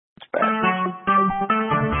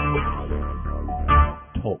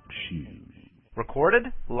Shoe. Recorded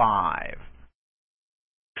live.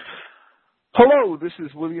 Hello, this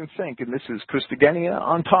is William Fink, and this is Christogenea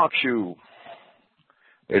on Talk Shoe.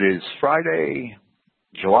 It is Friday,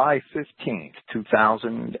 July 15th,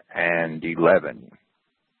 2011.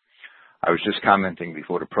 I was just commenting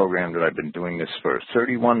before the program that I've been doing this for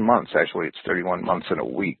 31 months. Actually, it's 31 months in a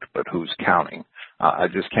week, but who's counting? I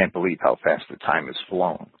just can't believe how fast the time has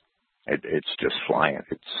flown. It's just flying.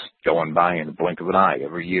 It's going by in the blink of an eye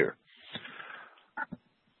every year.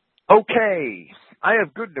 Okay, I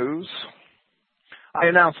have good news. I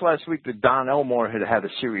announced last week that Don Elmore had had a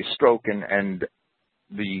serious stroke, and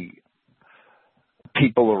the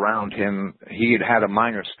people around him, he had a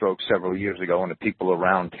minor stroke several years ago, and the people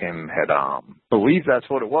around him had believed that's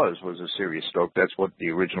what it was a serious stroke. That's what the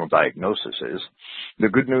original diagnosis is. The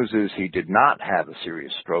good news is he did not have a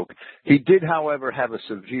serious stroke. He did, however, have a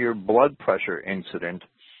severe blood pressure incident,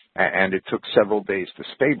 and it took several days to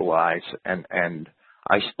stabilize, and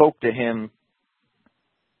I spoke to him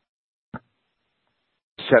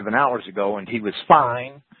 7 hours ago, and he was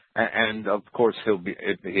fine. And of course he'll have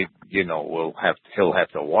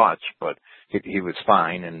to watch, but he was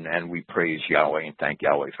fine, and we praise Yahweh and thank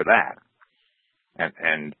Yahweh for that,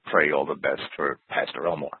 and pray all the best for Pastor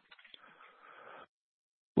Elmore.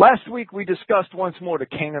 Last week we discussed once more the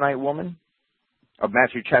Canaanite woman of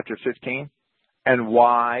Matthew chapter 15 and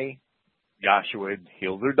why Joshua had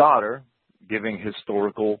healed her daughter, giving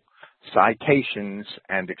historical citations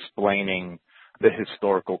and explaining the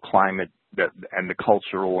historical climate and the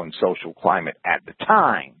cultural and social climate at the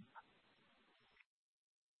time.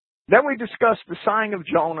 Then we discussed the sighing of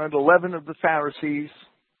Jonah, the leaven of the Pharisees,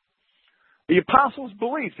 the apostles'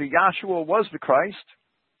 belief that Yahshua was the Christ,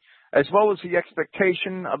 as well as the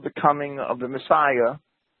expectation of the coming of the Messiah,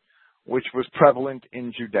 which was prevalent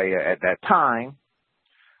in Judea at that time.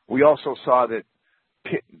 We also saw that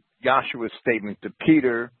Yahshua's statement to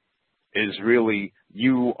Peter is really,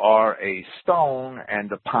 you are a stone, and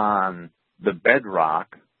upon the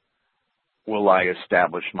bedrock will I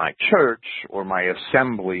establish my church or my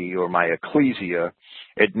assembly or my ecclesia.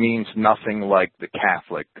 It means nothing like the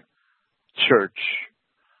Catholic Church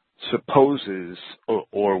supposes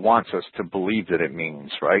or wants us to believe that it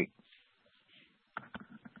means, right?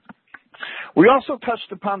 We also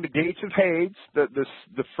touched upon the gates of Hades, the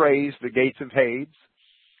phrase, the gates of Hades,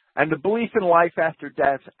 and the belief in life after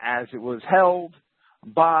death as it was held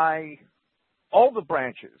by all the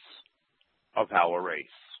branches of our race.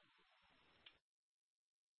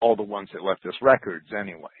 All the ones that left us records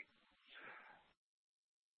anyway.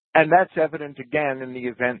 And that's evident again in the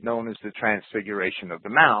event known as the Transfiguration of the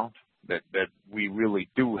Mount, that we really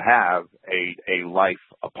do have a life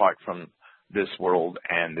apart from this world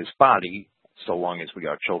and this body, so long as we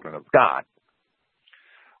are children of God.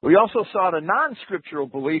 We also saw the non-scriptural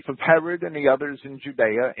belief of Herod and the others in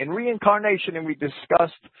Judea in reincarnation, and we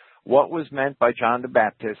discussed what was meant by John the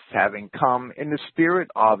Baptist having come in the spirit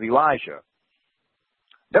of Elijah.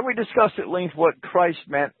 Then we discussed at length what Christ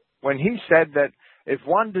meant when he said that if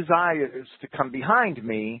one desires to come behind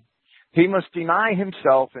me, he must deny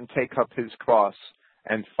himself and take up his cross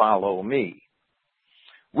and follow me.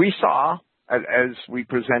 We saw, as we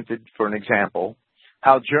presented for an example,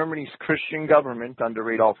 how Germany's Christian government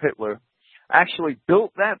under Adolf Hitler actually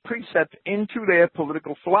built that precept into their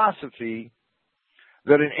political philosophy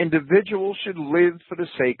that an individual should live for the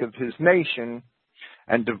sake of his nation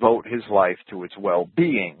and devote his life to its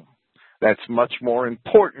well-being. That's much more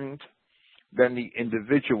important than the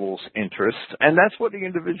individual's interests, and that's what the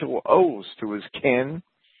individual owes to his kin,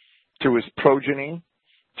 to his progeny,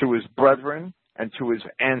 to his brethren, and to his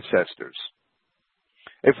ancestors.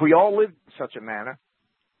 If we all lived in such a manner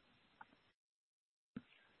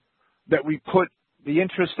that we put the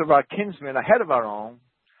interest of our kinsmen ahead of our own,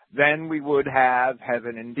 then we would have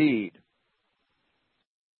heaven indeed.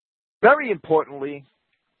 Very importantly,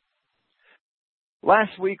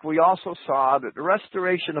 last week we also saw that the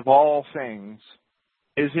restoration of all things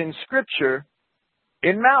is in Scripture,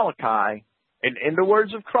 in Malachi, in the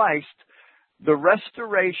words of Christ, the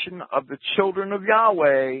restoration of the children of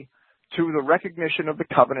Yahweh to the recognition of the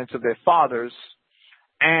covenants of their fathers,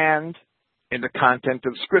 and in the content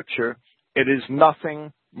of Scripture, it is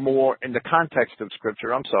nothing more, in the context of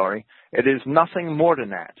Scripture, it is nothing more than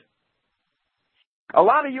that. A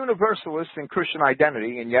lot of universalists in Christian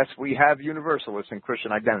identity, and yes, we have universalists in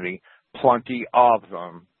Christian identity, plenty of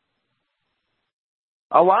them.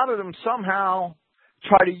 A lot of them somehow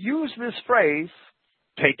try to use this phrase,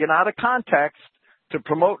 taken out of context, to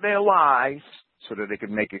promote their lies so that they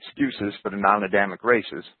can make excuses for the non-Adamic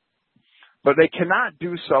races. But they cannot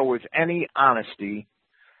do so with any honesty,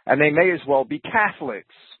 and they may as well be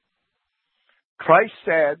Catholics Christ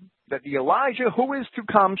said that the Elijah who is to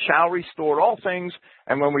come shall restore all things.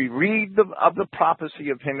 And when we read of the prophecy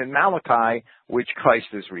of him in Malachi, which Christ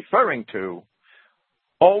is referring to,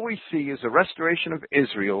 all we see is a restoration of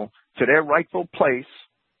Israel to their rightful place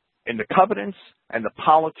in the covenants and the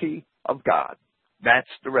polity of God. That's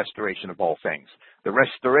the restoration of all things. The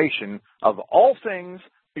restoration of all things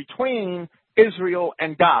between Israel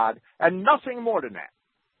and God, and nothing more than that.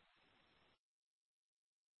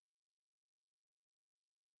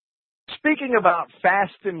 Speaking about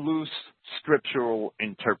fast and loose scriptural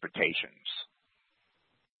interpretations,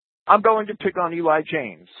 I'm going to pick on Eli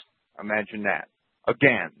James. Imagine that.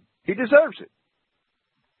 Again, he deserves it.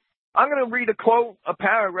 I'm going to read a quote, a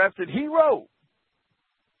paragraph that he wrote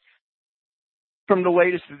from the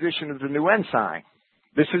latest edition of the New Ensign.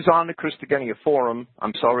 This is on the Christogenea Forum.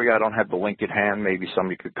 I'm sorry I don't have the link at hand. Maybe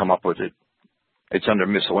somebody could come up with it. It's under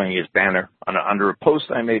miscellaneous banner under a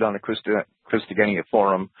post I made on the Christogenea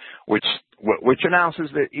Forum, which announces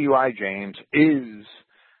that Eli James is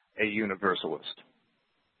a Universalist.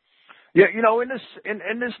 Yeah, you know, in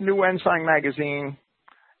this New Ensign magazine,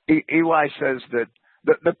 Eli says that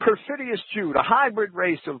the perfidious Jew, the hybrid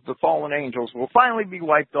race of the fallen angels, will finally be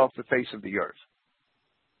wiped off the face of the earth.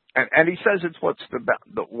 And he says it's what's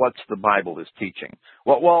the Bible is teaching.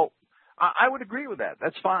 Well, I would agree with that.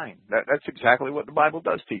 That's fine. That's exactly what the Bible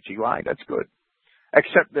does teach, Eli. That's good.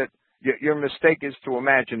 Except that your mistake is to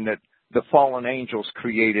imagine that the fallen angels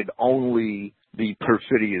created only the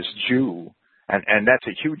perfidious Jew, and that's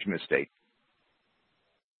a huge mistake.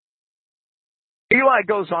 Eli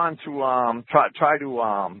goes on to try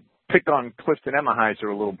to pick on Clifton Emahiser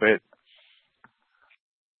a little bit.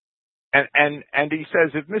 And he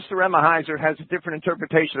says, if Mr. Emahiser has a different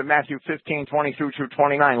interpretation of Matthew 15:20 through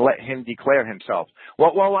 29, let him declare himself.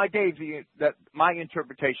 Well, I gave my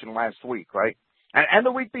interpretation last week, right? And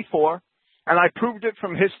the week before, and I proved it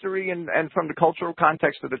from history and from the cultural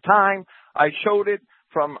context of the time. I showed it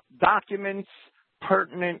from documents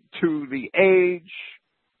pertinent to the age,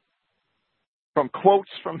 from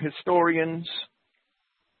quotes from historians,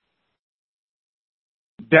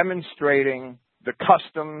 demonstrating the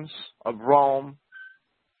customs of Rome,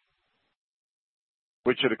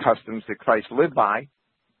 which are the customs that Christ lived by,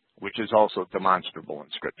 which is also demonstrable in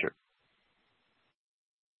Scripture.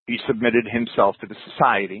 He submitted himself to the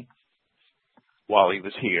society while he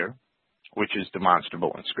was here, which is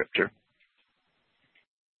demonstrable in Scripture.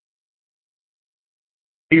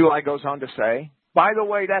 Eli goes on to say, by the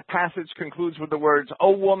way, that passage concludes with the words,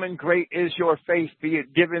 O woman, great is your faith, be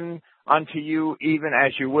it given unto you even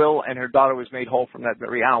as you will. And her daughter was made whole from that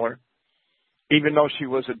very hour. Even though she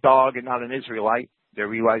was a dog and not an Israelite,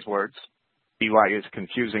 they're Eli's words. Eli is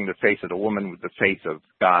confusing the faith of the woman with the faith of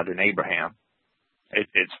God and Abraham.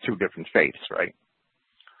 It's two different faiths, right?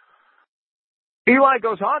 Eli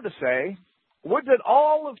goes on to say, would that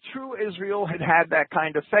all of true Israel had had that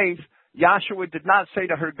kind of faith. Yahshua did not say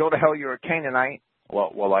to her, go to hell, you're a Canaanite.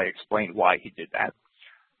 Well, I explained why he did that,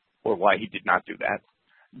 or why he did not do that.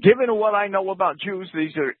 Given what I know about Jews,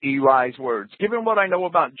 these are Eli's words. Given what I know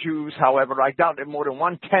about Jews, however, I doubt that more than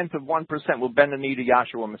 0.1% will bend the knee to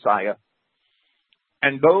Yahshua Messiah.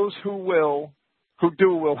 And those who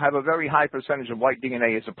do will have a very high percentage of white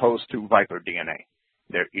DNA as opposed to viper DNA.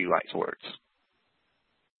 They're Eli's words.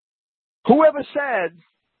 Whoever said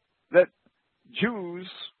that Jews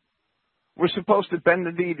were supposed to bend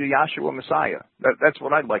the knee to Yahshua Messiah? That's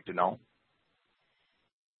what I'd like to know.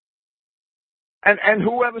 And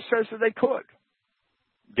whoever says that they could.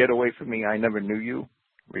 Get away from me, I never knew you.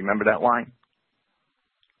 Remember that line?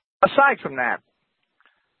 Aside from that,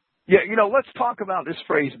 let's talk about this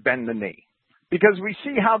phrase, bend the knee. Because we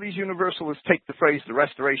see how these universalists take the phrase, the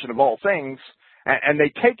restoration of all things, and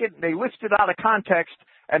they take it, they lift it out of context,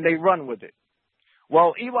 and they run with it.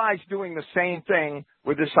 Well, Eli's doing the same thing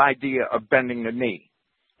with this idea of bending the knee.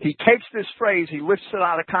 He takes this phrase, he lifts it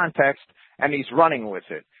out of context, and he's running with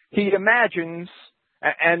it. He imagines,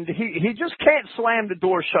 and he just can't slam the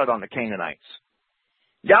door shut on the Canaanites.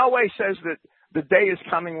 Yahweh says that the day is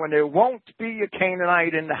coming when there won't be a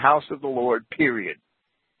Canaanite in the house of the Lord, period.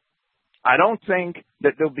 I don't think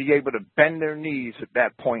that they'll be able to bend their knees at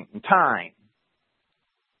that point in time.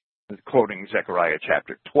 Quoting Zechariah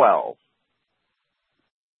chapter 12.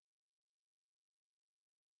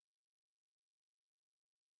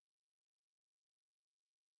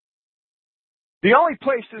 The only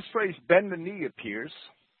place this phrase, bend the knee, appears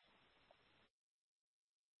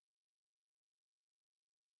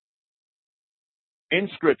in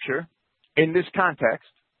Scripture, in this context,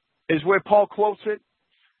 is where Paul quotes it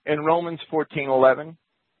in Romans 14:11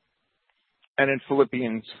 and in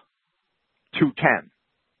Philippians 2:10.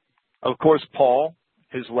 Of course, Paul,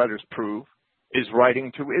 his letters prove, is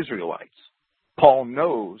writing to Israelites. Paul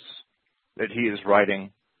knows that he is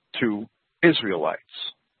writing to Israelites.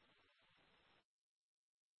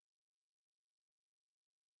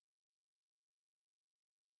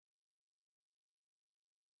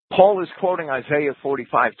 Paul is quoting Isaiah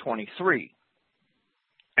 45:23,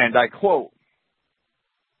 and I quote,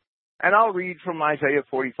 and I'll read from Isaiah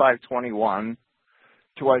 45:21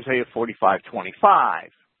 to Isaiah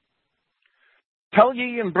 45:25. Tell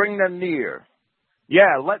ye and bring them near.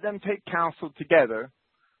 Yeah, let them take counsel together.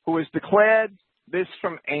 Who has declared this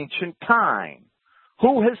from ancient time?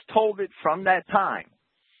 Who has told it from that time?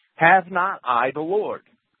 Have not I the Lord?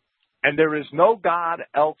 And there is no God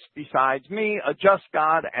else besides me, a just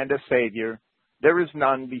God and a Savior. There is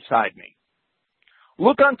none beside me.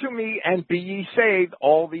 Look unto me and be ye saved,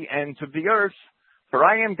 all the ends of the earth, for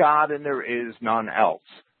I am God and there is none else.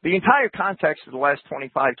 The entire context of the last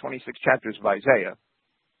 25, 26 chapters of Isaiah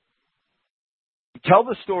tell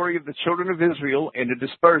the story of the children of Israel in a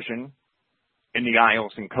dispersion in the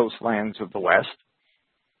isles and coastlands of the West,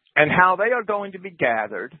 and how they are going to be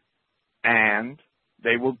gathered, and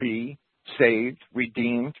they will be saved,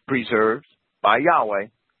 redeemed, preserved by Yahweh.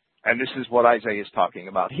 And this is what Isaiah is talking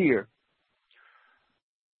about here.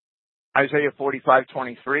 Isaiah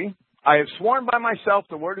 45:23. I have sworn by myself,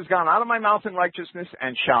 the word has gone out of my mouth in righteousness,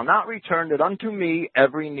 and shall not return, that unto me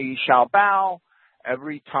every knee shall bow,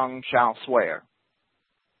 every tongue shall swear.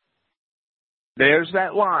 There's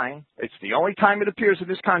that line. It's the only time it appears in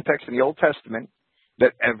this context in the Old Testament,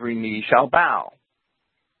 that every knee shall bow.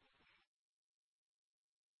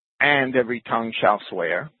 And every tongue shall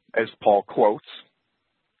swear, as Paul quotes,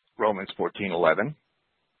 Romans 14:11.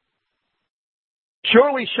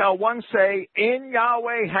 Surely shall one say, in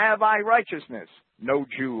Yahweh have I righteousness. No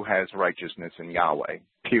Jew has righteousness in Yahweh,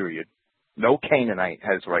 period. No Canaanite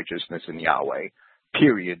has righteousness in Yahweh,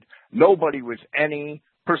 period. Nobody with any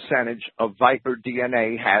percentage of viper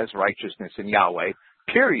DNA has righteousness in Yahweh,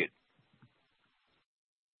 period.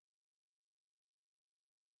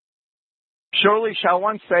 Surely shall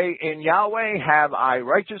one say, in Yahweh have I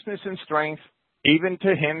righteousness and strength, even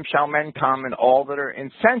to him shall men come, and all that are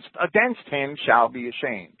incensed against him shall be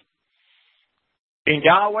ashamed. In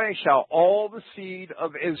Yahweh shall all the seed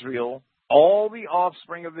of Israel, all the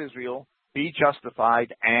offspring of Israel, be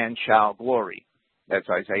justified and shall glory. That's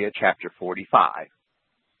Isaiah chapter 45.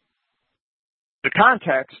 The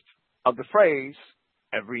context of the phrase,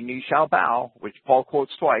 every knee shall bow, which Paul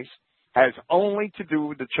quotes twice, has only to do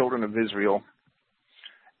with the children of Israel.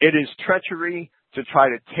 It is treachery to try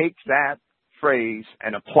to take that phrase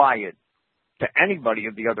and apply it to anybody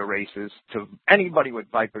of the other races, to anybody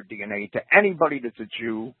with viper DNA, to anybody that's a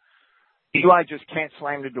Jew. Eli just can't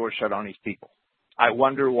slam the door shut on these people. I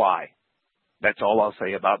wonder why. That's all I'll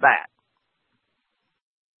say about that.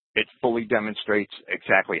 It fully demonstrates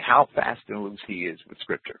exactly how fast and loose he is with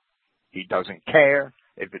Scripture. He doesn't care.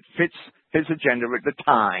 If it fits his agenda at the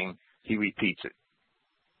time, he repeats it.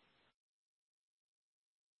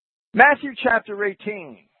 Matthew chapter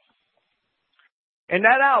 18. In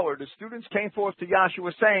that hour, the students came forth to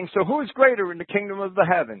Yahshua, saying, so who is greater in the kingdom of the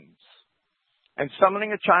heavens? And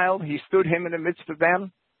summoning a child, he stood him in the midst of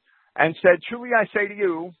them, and said, truly I say to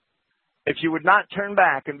you, if you would not turn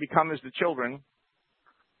back and become as the children,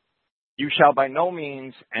 you shall by no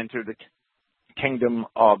means enter the kingdom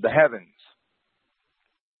of the heavens.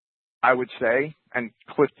 I would say, and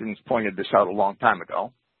Clifton's pointed this out a long time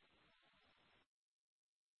ago,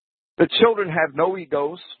 the children have no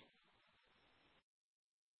egos,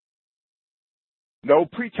 no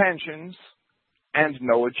pretensions, and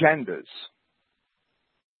no agendas.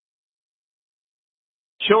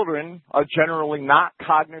 Children are generally not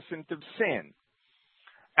cognizant of sin,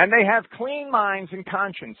 and they have clean minds and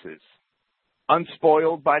consciences,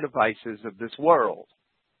 unspoiled by the vices of this world.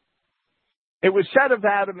 It was said of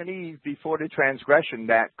Adam and Eve before the transgression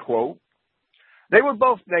that, quote, they were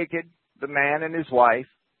both naked, the man and his wife,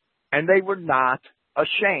 and they were not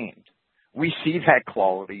ashamed. We see that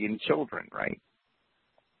quality in children, right?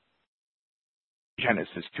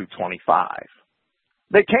 Genesis 2:25.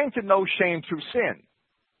 They came to know shame through sin.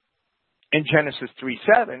 In Genesis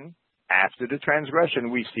 3:7, after the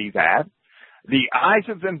transgression, we see that the eyes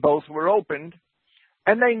of them both were opened,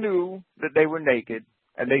 and they knew that they were naked,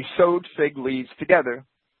 and they sewed fig leaves together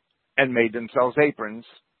and made themselves aprons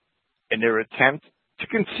in their attempt to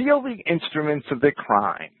conceal the instruments of their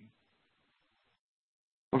crime.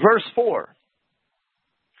 Verse 4.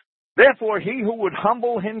 Therefore, he who would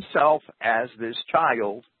humble himself as this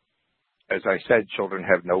child, as I said, children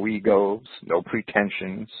have no egos, no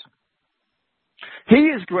pretensions. He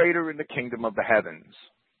is greater in the kingdom of the heavens.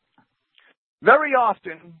 Very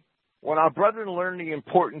often, when our brethren learn the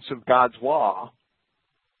importance of God's law,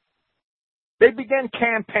 they begin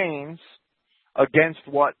campaigns against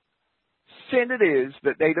what sin it is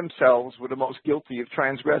that they themselves were the most guilty of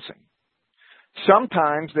transgressing.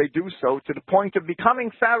 Sometimes they do so to the point of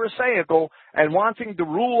becoming pharisaical and wanting to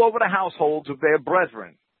rule over the households of their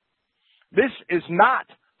brethren. This is not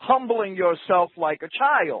humbling yourself like a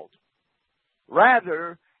child.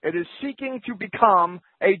 Rather, it is seeking to become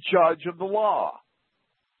a judge of the law.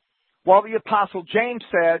 While the Apostle James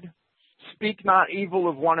said, "Speak not evil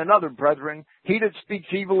of one another, brethren. He that speaks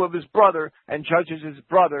evil of his brother and judges his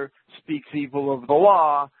brother speaks evil of the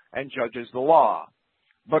law and judges the law.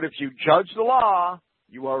 But if you judge the law,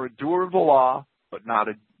 you are a doer of the law,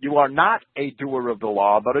 you are not a doer of the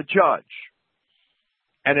law, but a judge."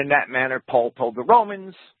 And in that manner, Paul told the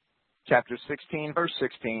Romans, chapter 16, verse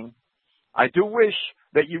 16, "I do wish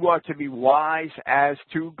that you are to be wise as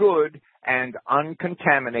to good and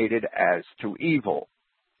uncontaminated as to evil."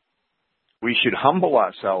 We should humble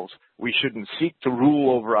ourselves. We shouldn't seek to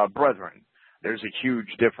rule over our brethren. There's a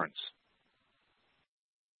huge difference.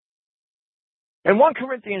 In 1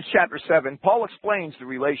 Corinthians chapter 7, Paul explains the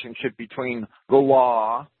relationship between the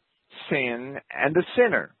law, sin, and the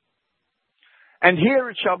sinner. And here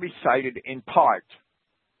it shall be cited in part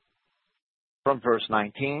from verse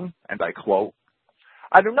 19, and I quote,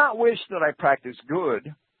 "I do not wish that I practice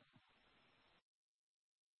good,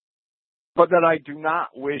 but that I do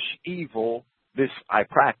not wish evil, this I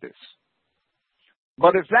practice.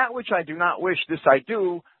 But if that which I do not wish, this I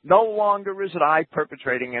do, no longer is it I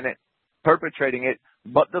perpetrating it,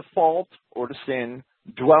 but the fault or the sin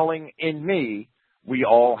dwelling in me." We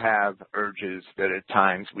all have urges that at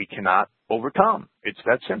times we cannot overcome. It's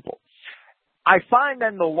that simple. "I find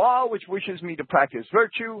then the law which wishes me to practice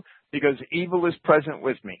virtue, because evil is present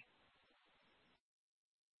with me.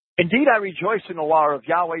 Indeed, I rejoice in the law of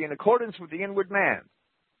Yahweh in accordance with the inward man.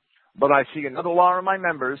 But I see another law in my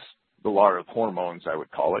members," the law of hormones I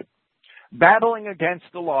would call it, "battling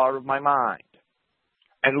against the law of my mind,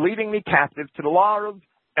 and leading me captive to the law of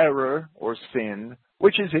error or sin,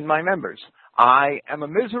 which is in my members. I am a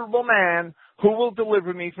miserable man. Who will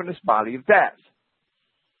deliver me from this body of death?"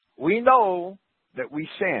 We know that we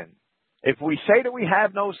sin. If we say that we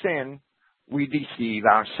have no sin, we deceive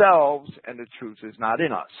ourselves, and the truth is not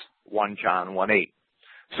in us. 1 John 1:8.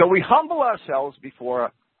 So we humble ourselves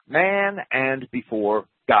before man and before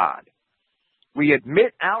God. We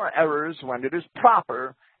admit our errors when it is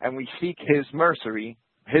proper, and we seek His mercy,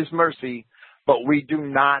 but we do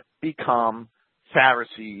not become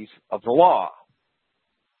Pharisees of the law.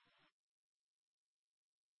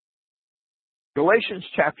 Galatians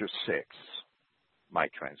chapter 6, my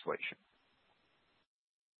translation.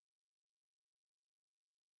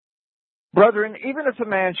 "Brethren, even if a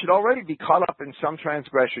man should already be caught up in some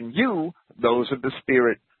transgression, you, those of the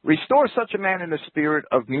Spirit, restore such a man in the spirit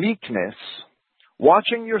of meekness,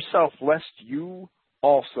 watching yourself lest you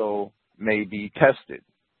also may be tested."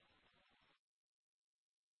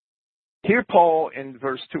 Here Paul in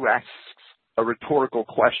verse 2 asks a rhetorical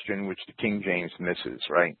question which the King James misses,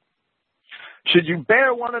 right? "Should you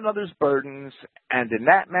bear one another's burdens and in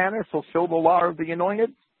that manner fulfill the law of the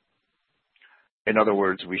anointed?" In other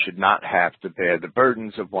words, we should not have to bear the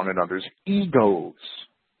burdens of one another's egos.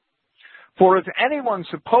 "For if anyone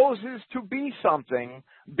supposes to be something,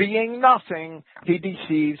 being nothing, he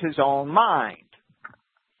deceives his own mind."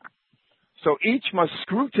 So each must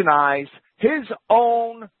scrutinize his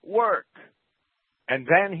own work, and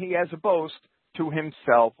then he has a boast to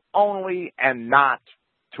himself only and not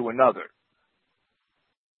to another.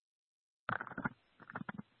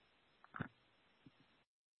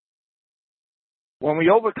 When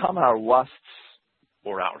we overcome our lusts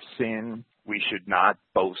or our sin, we should not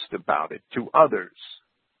boast about it to others.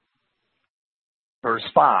 Verse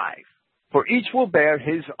 5, "For each will bear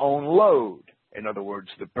his own load," in other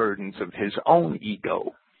words, the burdens of his own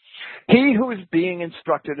ego. "He who is being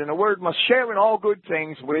instructed in a word must share in all good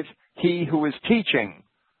things with he who is teaching,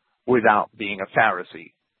 without being a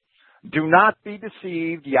Pharisee. Do not be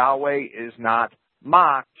deceived, Yahweh is not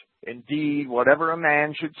mocked. Indeed, whatever a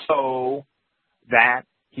man should sow, that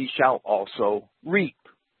he shall also reap."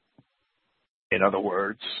 In other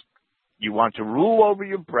words, you want to rule over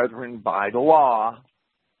your brethren by the law,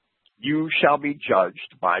 you shall be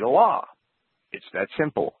judged by the law. It's that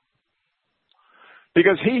simple.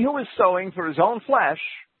 "Because he who is sowing for his own flesh,"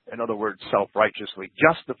 in other words, self-righteously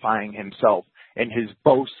justifying himself in his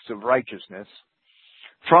boasts of righteousness,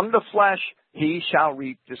 "from the flesh he shall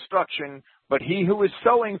reap destruction, but he who is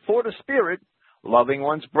sowing for the Spirit, loving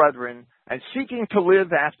one's brethren, and seeking to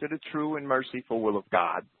live after the true and merciful will of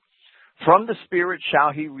God, From the Spirit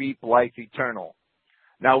shall he reap life eternal.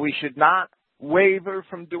 Now we should not waver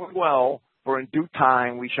from doing well, for in due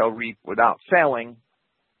time we shall reap without failing.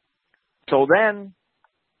 So then,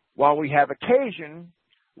 while we have occasion,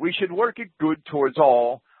 we should work it good towards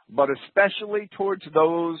all, but especially towards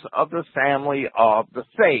those of the family of the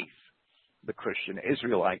faith, the Christian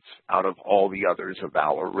Israelites, out of all the others of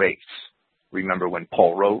our race. Remember when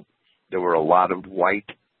Paul wrote, there were a lot of white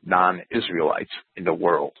non-Israelites in the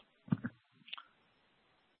world.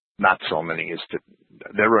 There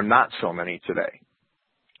are not so many today.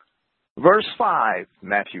 Verse 5,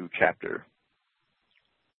 Matthew chapter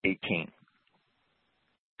 18.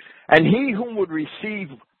 And he whom would receive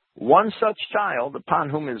one such child, upon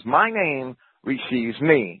whom is my name, receives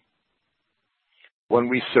me. When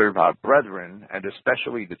we serve our brethren, and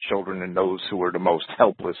especially the children and those who are the most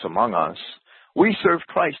helpless among us, we serve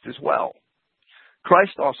Christ as well.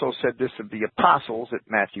 Christ also said this of the apostles at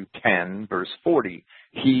Matthew 10, verse 40.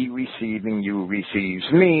 He receiving you receives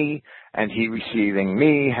me, and he receiving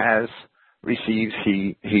me receives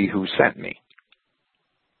he who sent me.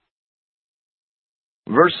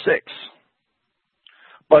 Verse 6.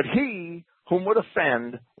 But he whom would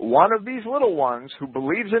offend one of these little ones who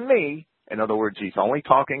believes in me, in other words, he's only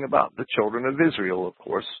talking about the children of Israel, of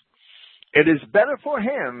course, it is better for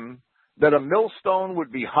him that a millstone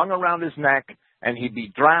would be hung around his neck and he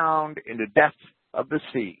be drowned in the depths of the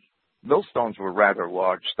sea. Millstones were rather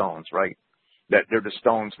large stones, right? They're the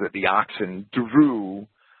stones that the oxen drew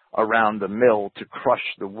around the mill to crush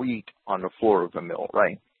the wheat on the floor of the mill,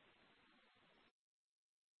 right?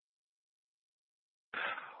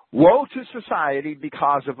 Woe to society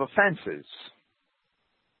because of offenses.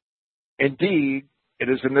 Indeed, it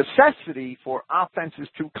is a necessity for offenses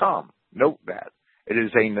to come. Note that. It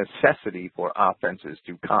is a necessity for offenses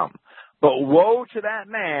to come. But woe to that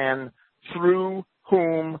man through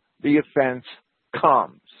whom the offense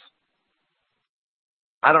comes.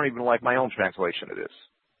 I don't even like my own translation of this.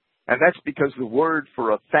 And that's because the word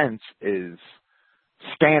for offense is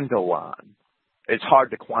scandalon. It's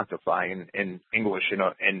hard to quantify in English in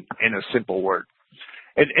a simple word.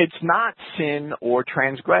 It's not sin or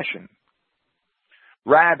transgression.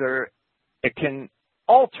 Rather, it can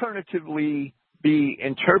alternatively be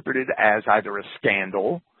interpreted as either a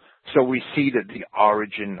scandal, so we see that the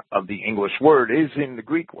origin of the English word is in the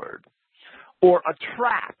Greek word, or a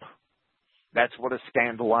trap. That's what a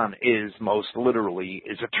scandalon is, most literally,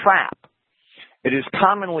 is a trap. It is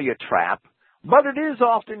commonly a trap, but it is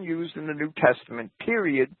often used in the New Testament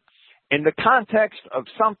period in the context of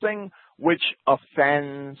something which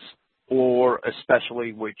offends or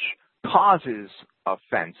especially which causes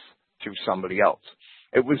offense to somebody else.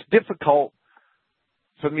 It was difficult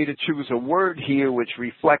for me to choose a word here which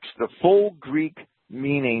reflects the full Greek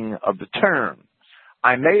meaning of the term.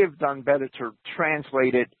 I may have done better to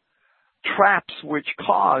translate it traps which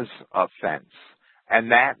cause offense,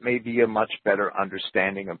 and that may be a much better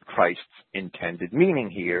understanding of Christ's intended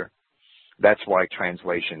meaning here. That's why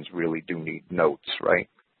translations really do need notes, right?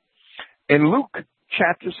 In Luke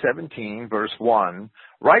chapter 17, verse 1,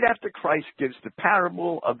 right after Christ gives the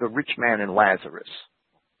parable of the rich man and Lazarus,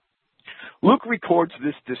 Luke records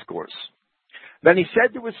this discourse. Then he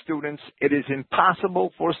said to his students, it is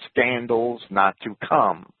impossible for scandals not to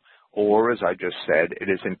come. Or, as I just said, it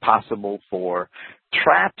is impossible for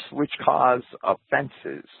traps which cause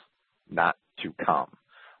offenses not to come.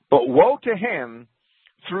 But woe to him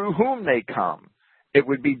through whom they come. It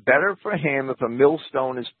would be better for him if a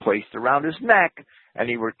millstone is placed around his neck and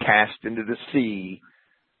he were cast into the sea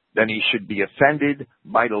than he should be offended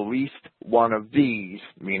by the least one of these,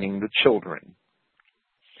 meaning the children.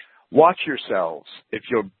 Watch yourselves. If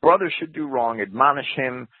your brother should do wrong, admonish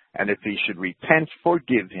him, and if he should repent,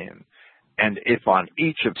 forgive him. And if on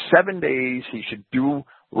each of 7 days he should do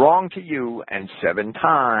wrong to you, and 7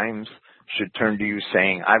 times should turn to you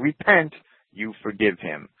saying, I repent, you forgive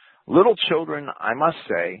him. Little children, I must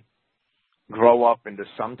say, grow up into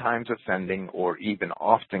sometimes offending or even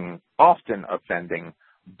often offending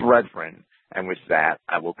brethren. And with that,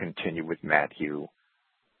 I will continue with Matthew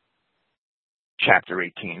chapter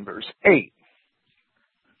 18, verse 8.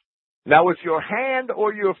 Now, if your hand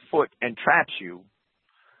or your foot entraps you,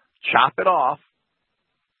 chop it off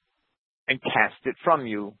and cast it from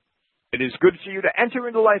you. It is good for you to enter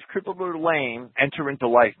into life crippled or lame. Enter into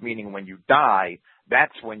life meaning when you die,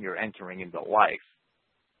 that's when you're entering into life.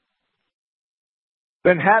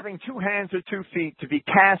 Then having 2 hands or 2 feet to be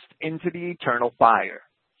cast into the eternal fire.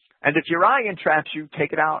 And if your eye entraps you,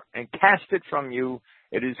 take it out and cast it from you.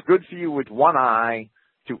 It is good for you with 1 eye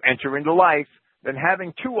to enter into life than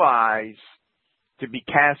having 2 eyes to be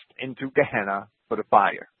cast into Gehenna for the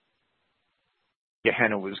fire.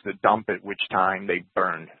 Gehenna was the dump at which time they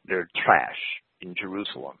burned their trash in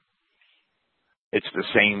Jerusalem. It's the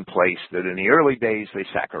same place that in the early days they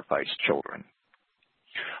sacrificed children.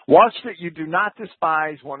 Watch that you do not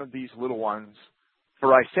despise one of these little ones,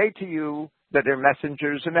 for I say to you that their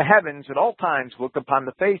messengers in the heavens at all times look upon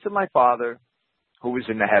the face of my Father who is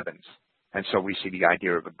in the heavens. And so we see the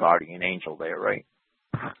idea of a guardian angel there, right?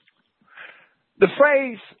 The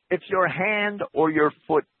phrase, if your hand or your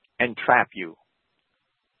foot entrap you,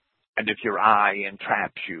 and if your eye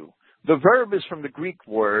entraps you, the verb is from the Greek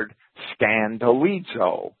word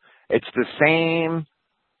scandalizo. It's the same,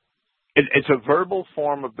 it's a verbal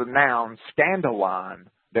form of the noun scandalon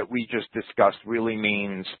that we just discussed, really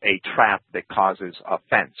means a trap that causes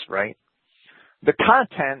offense, right? The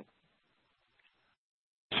content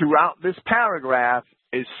throughout this paragraph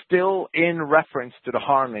is still in reference to the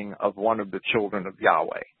harming of one of the children of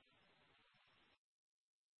Yahweh.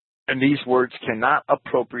 And these words cannot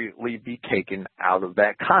appropriately be taken out of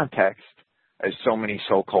that context, as so many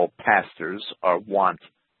so-called pastors are wont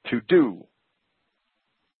to do.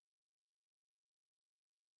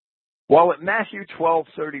 While at Matthew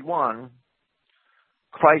 12:31,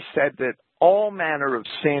 Christ said that all manner of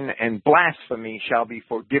sin and blasphemy shall be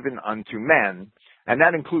forgiven unto men, and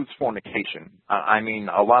that includes fornication. I mean,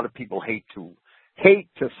 a lot of people hate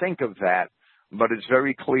to think of that, but it's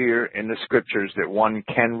very clear in the scriptures that one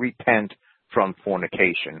can repent from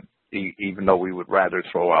fornication, even though we would rather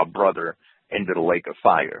throw our brother into the lake of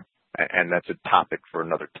fire. And that's a topic for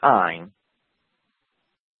another time.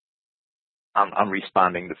 I'm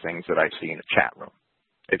responding to things that I see in the chat room.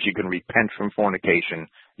 If you can repent from fornication,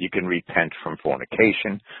 you can repent from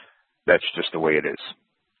fornication. That's just the way it is.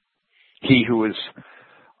 He who is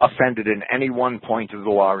offended in any one point of the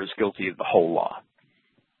law is guilty of the whole law.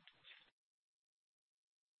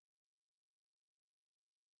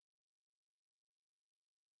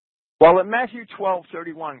 While in Matthew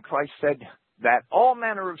 12:31, Christ said that all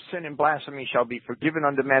manner of sin and blasphemy shall be forgiven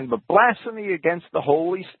unto men, but blasphemy against the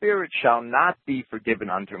Holy Spirit shall not be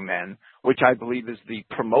forgiven unto men, which I believe is the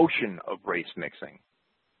promotion of race mixing.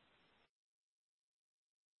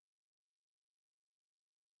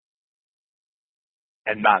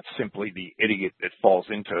 And not simply the idiot that falls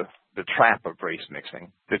into the trap of race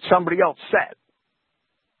mixing that somebody else said.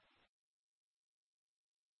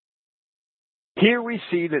 Here we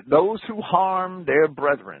see that those who harm their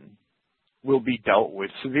brethren will be dealt with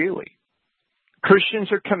severely.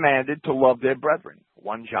 Christians are commanded to love their brethren,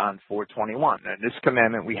 1 John 4:21. And this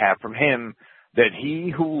commandment we have from him, that he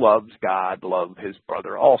who loves God love his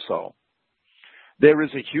brother also. There is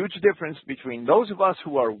a huge difference between those of us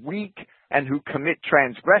who are weak and who commit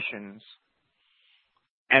transgressions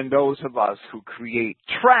and those of us who create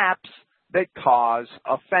traps that cause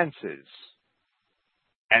offenses.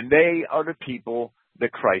 And they are the people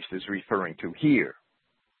that Christ is referring to here.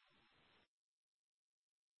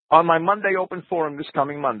 On my Monday Open Forum this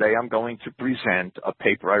coming Monday, I'm going to present a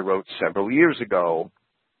paper I wrote several years ago,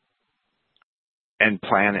 and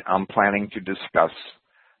I'm planning to discuss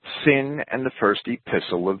sin and the first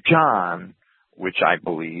epistle of John, which I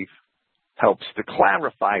believe helps to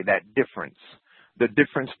clarify that difference, the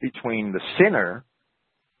difference between the sinner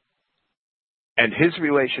and his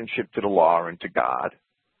relationship to the law and to God,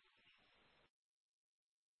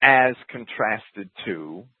 as contrasted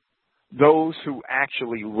to those who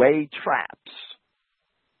actually lay traps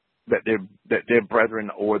that their brethren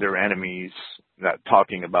or their enemies, not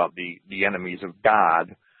talking about the enemies of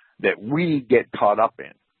God, that we get caught up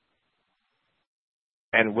in.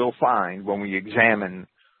 And we'll find when we examine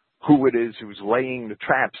who it is who's laying the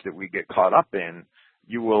traps that we get caught up in,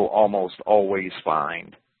 you will almost always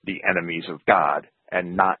find the enemies of God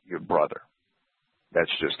and not your brother.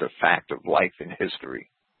 That's just a fact of life and history.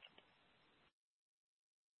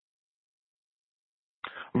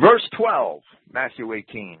 Verse 12, Matthew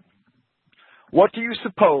 18. What do you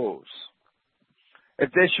suppose? If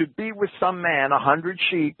there should be with some man 100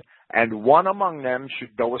 sheep, and one among them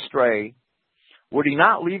should go astray, would he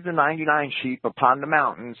not leave the 99 sheep upon the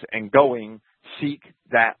mountains, and going seek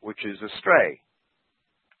that which is astray?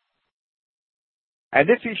 And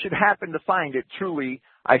if he should happen to find it, truly,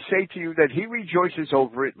 I say to you that he rejoices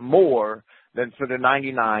over it more than for the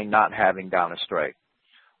 99 not having gone astray.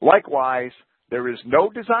 Likewise, there is no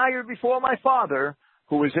desire before my Father,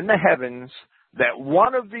 who is in the heavens, that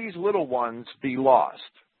one of these little ones be lost.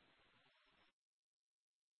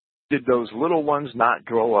 Did those little ones not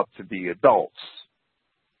grow up to be adults?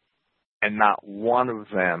 And not one of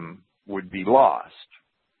them would be lost.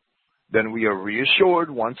 Then we are reassured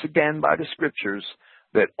once again by the scriptures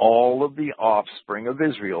that all of the offspring of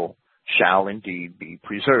Israel shall indeed be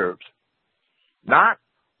preserved. Not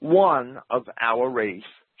one of our race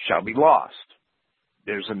shall be lost.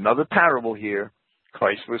 There's another parable here.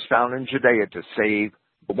 Christ was found in Judea to save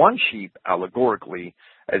the one sheep allegorically,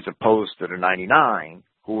 as opposed to the 99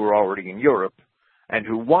 who were already in Europe and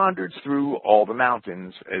who wandered through all the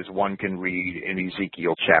mountains, as one can read in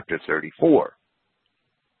Ezekiel chapter 34.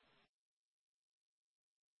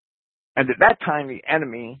 And at that time, the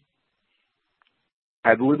enemy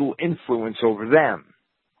had little influence over them.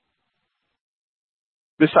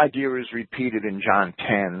 This idea is repeated in John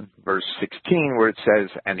 10, verse 16, where it says,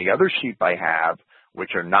 "And the other sheep I have,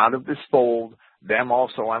 which are not of this fold, them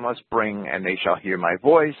also I must bring, and they shall hear my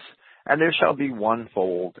voice, and there shall be one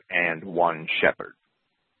fold and one shepherd."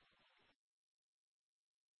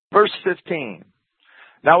 Verse 15,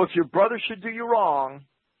 "Now if your brother should do you wrong,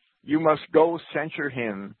 you must go censure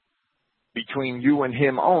him between you and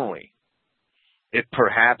him only. If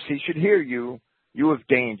perhaps he should hear you, you have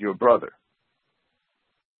gained your brother.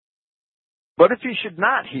 But if he should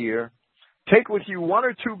not hear, take with you one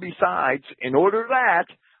or two besides, in order that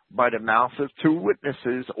by the mouth of two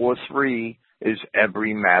witnesses or three is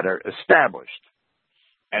every matter established.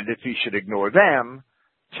 And if he should ignore them,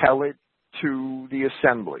 tell it to the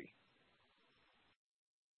assembly."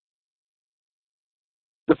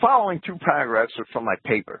 The following two paragraphs are from my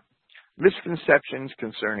paper, Misconceptions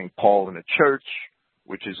Concerning Paul and the Church,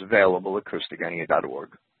 which is available at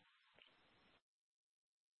Christogenea.org.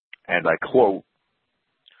 And I quote,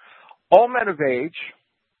 "All men of age,"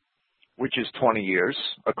 which is 20 years,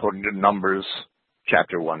 according to Numbers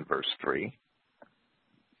chapter 1, verse 3.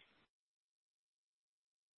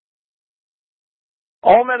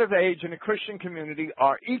 "All men of age in a Christian community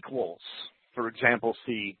are equals." For example,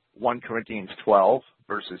 see 1 Corinthians 12,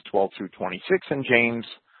 verses 12 through 26, and James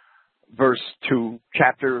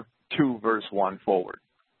chapter 2, verse 1 forward.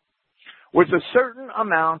 "With a certain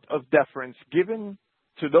amount of deference given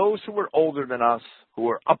to those who are older than us, who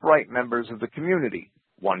are upright members of the community."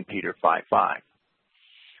 1 Peter 5:5.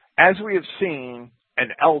 "As we have seen,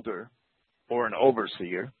 an elder, or an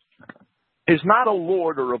overseer, is not a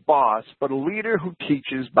lord or a boss, but a leader who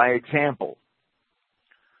teaches by example."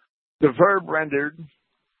 The verb rendered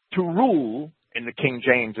 "to rule" in the King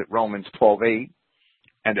James at Romans 12:8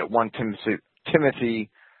 and at 1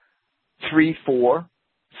 Timothy 3:4,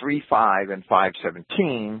 3:5, and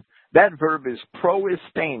 5:17, that verb is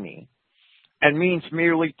proistemi and means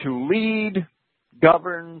merely to lead,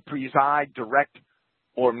 govern, preside, direct,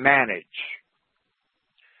 or manage.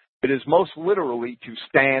 It is most literally to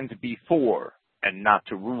stand before and not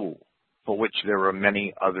to rule, for which there are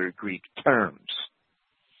many other Greek terms.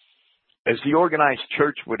 As the organized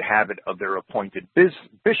church would have it of their appointed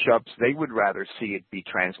bishops, they would rather see it be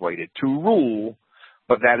translated "to rule,"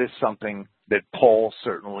 but that is something that Paul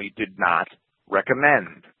certainly did not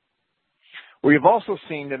recommend. We have also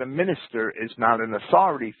seen that a minister is not an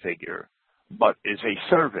authority figure, but is a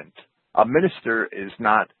servant. A minister is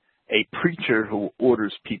not a preacher who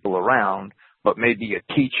orders people around, but may be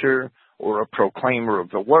a teacher or a proclaimer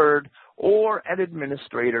of the word or an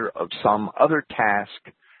administrator of some other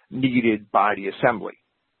task needed by the assembly.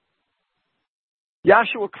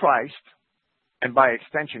 Yahshua Christ, and by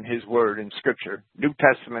extension his word in Scripture, New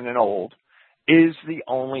Testament and Old, is the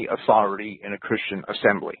only authority in a Christian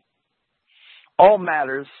assembly. All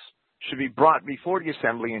matters should be brought before the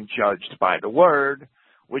assembly and judged by the word,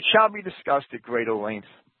 which shall be discussed at greater length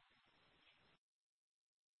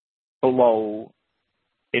below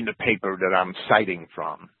in the paper that I'm citing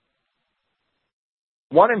from.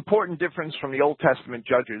 One important difference from the Old Testament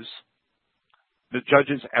judges, the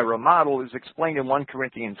judges' error model, is explained in 1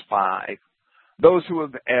 Corinthians 5. Those who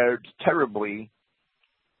have erred terribly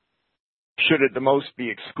should at the most be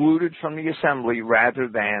excluded from the assembly rather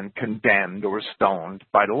than condemned or stoned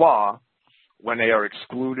by the law. When they are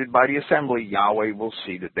excluded by the assembly, Yahweh will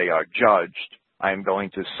see that they are judged. I am going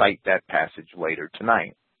to cite that passage later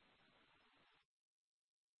tonight.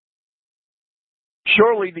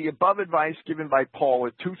 Surely the above advice given by Paul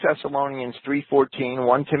at 2 Thessalonians 3:14,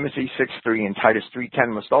 1 Timothy 6:3, and Titus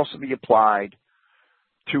 3:10 must also be applied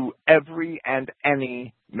to every and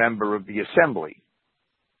any member of the assembly.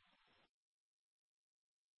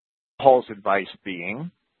 Paul's advice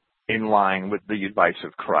being in line with the advice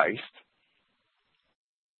of Christ,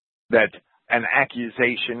 that an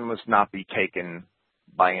accusation must not be taken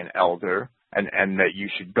by an elder, and that you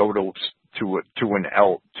should go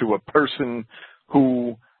to a person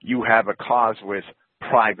who you have a cause with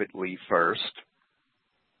privately first,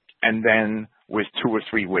 and then with 2 or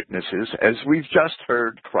 3 witnesses, as we've just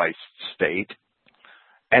heard Christ state,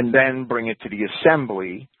 and then bring it to the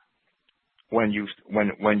assembly when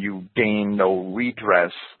you gain no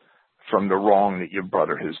redress from the wrong that your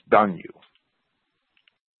brother has done you.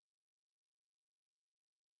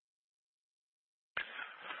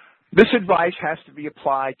 This advice has to be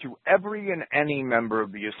applied to every and any member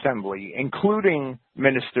of the assembly, including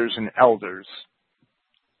ministers and elders.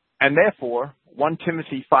 And therefore, 1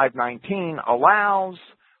 Timothy 5:19 allows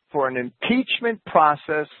for an impeachment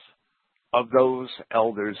process of those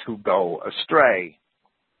elders who go astray.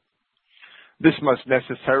 This must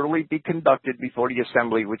necessarily be conducted before the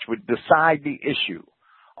assembly, which would decide the issue.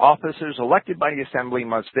 Officers elected by the assembly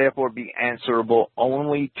must therefore be answerable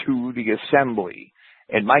only to the assembly.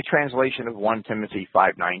 In my translation of 1 Timothy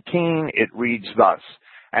 5:19, it reads thus: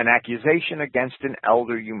 an accusation against an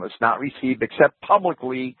elder you must not receive except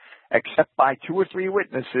publicly, except by 2 or 3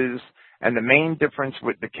 witnesses. And the main difference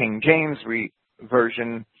with the King James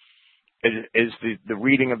version is the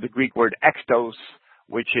reading of the Greek word extos,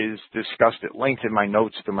 which is discussed at length in my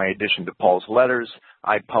notes to my addition to Paul's letters.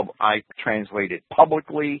 I translate it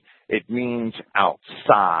publicly. It means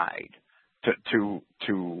outside,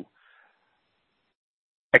 to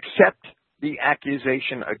accept the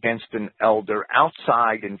accusation against an elder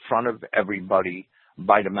outside in front of everybody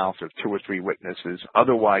by the mouth of 2 or 3 witnesses.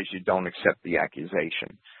 Otherwise, you don't accept the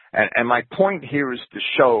accusation. And my point here is to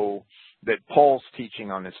show that Paul's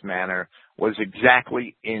teaching on this matter was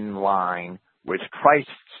exactly in line with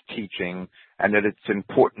Christ's teaching, and that it's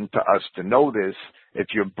important to us to know this.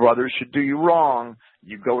 If your brother should do you wrong,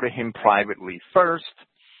 you go to him privately first,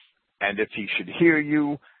 and if he should hear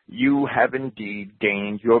you, you have indeed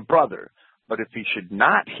gained your brother. But if he should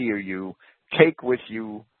not hear you, take with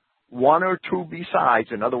you 1 or 2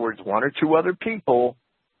 besides, in other words, 1 or 2 other people,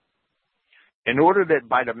 in order that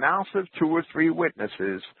by the mouth of 2 or 3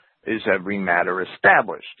 witnesses is every matter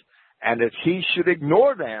established. And if he should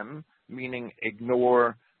ignore them, meaning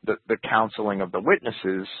ignore the counseling of the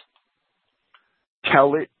witnesses,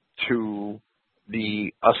 tell it to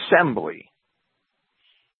the assembly.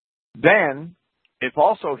 Then, if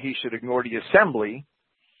also he should ignore the assembly,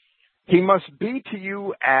 he must be to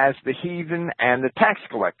you as the heathen and the tax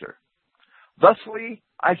collector. Thusly,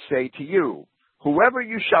 I say to you, whoever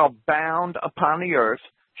you shall bound upon the earth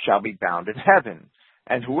shall be bound in heaven,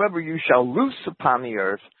 and whoever you shall loose upon the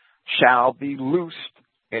earth shall be loosed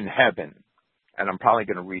in heaven. And I'm probably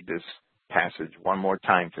going to read this passage one more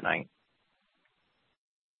time tonight.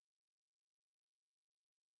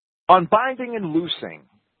 On binding and loosing,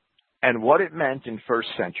 and what it meant in first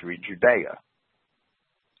century Judea.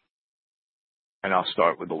 And I'll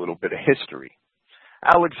start with a little bit of history.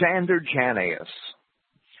 Alexander Jannaeus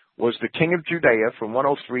was the king of Judea from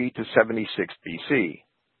 103 to 76 BC.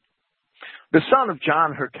 The son of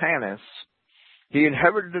John Hyrcanus, he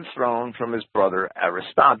inherited the throne from his brother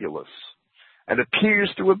Aristobulus, and appears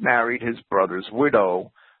to have married his brother's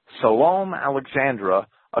widow, Salome Alexandra,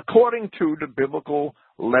 according to the biblical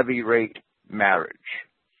levirate marriage.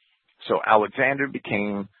 So Alexander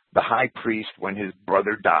became the high priest when his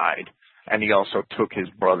brother died, and he also took his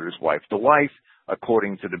brother's wife to wife,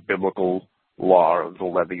 according to the biblical law of the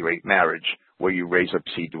levirate marriage, where you raise up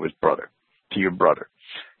seed to your brother.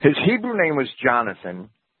 His Hebrew name was Jonathan,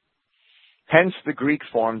 hence the Greek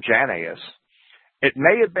form Jannaeus. It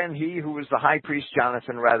may have been he who was the high priest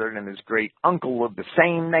Jonathan rather than his great uncle of the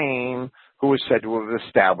same name, who was said to have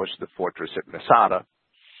established the fortress at Masada.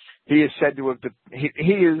 He is said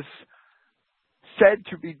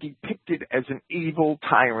to be depicted as an evil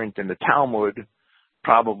tyrant in the Talmud,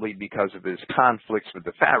 probably because of his conflicts with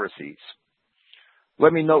the Pharisees.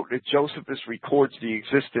 Let me note that Josephus records the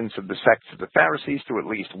existence of the sects of the Pharisees to at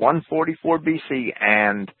least 144 BC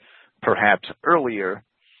and perhaps earlier,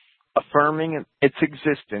 affirming its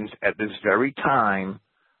existence at this very time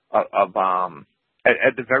at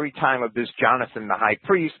the very time of this Jonathan the high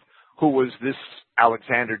priest, who was this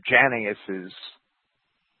Alexander Jannaeus'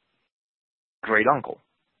 great uncle.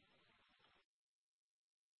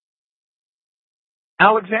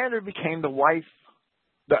 Alexandra,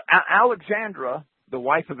 the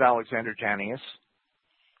wife of Alexander Jannaeus,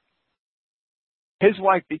 his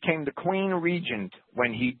wife became the queen regent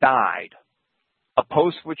when he died, a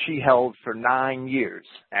post which he held for 9 years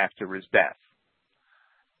after his death.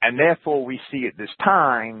 And therefore we see at this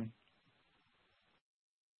time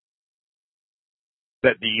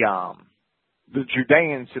that the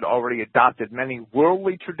Judeans had already adopted many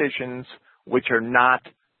worldly traditions which are not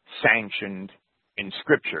sanctioned in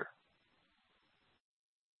Scripture.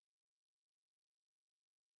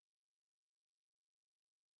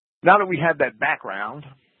 Now that we have that background,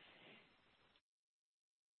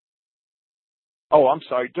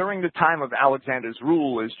 during the time of Alexander's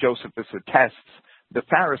rule, as Josephus attests, the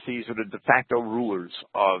Pharisees are the de facto rulers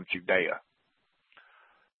of Judea.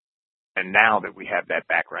 And now that we have that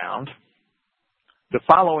background, the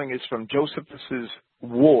following is from Josephus's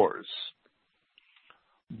Wars,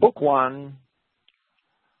 Book 1,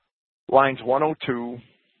 lines 102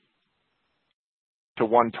 to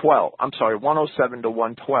 112. 107 to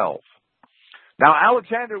 112. Now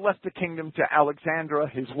Alexander left the kingdom to Alexandra,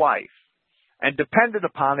 his wife, and depended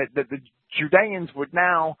upon it that the Judeans would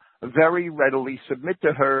now very readily submit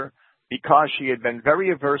to her, because she had been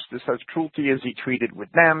very averse to such cruelty as he treated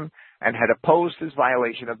with them, and had opposed his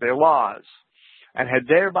violation of their laws, and had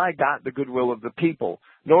thereby got the goodwill of the people.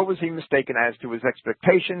 Nor was he mistaken as to his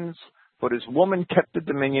expectations, but his woman kept the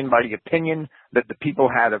dominion by the opinion that the people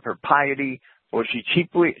had of her piety, for she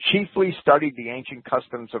chiefly studied the ancient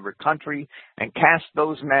customs of her country, and cast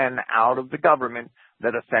those men out of the government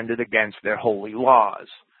that offended against their holy laws.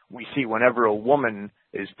 We see whenever a woman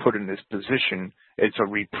is put in this position, it's a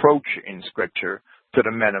reproach in Scripture to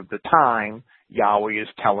the men of the time. Yahweh is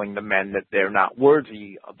telling the men that they're not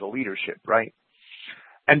worthy of the leadership, right?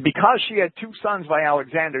 And because she had 2 sons by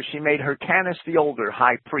Alexander, she made Hyrcanus the older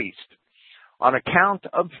high priest, on account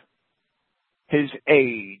of his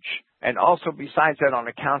age, and also besides that on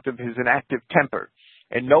account of his inactive temper,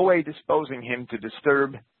 in no way disposing him to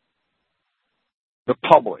disturb the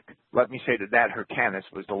public. Let me say that Hyrcanus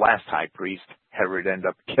was the last high priest. Herod ended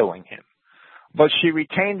up killing him. But she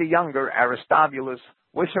retained the younger Aristobulus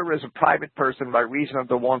with her as a private person by reason of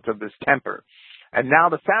the warmth of his temper. And now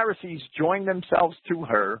the Pharisees joined themselves to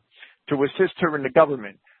her to assist her in the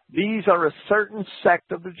government. These are a certain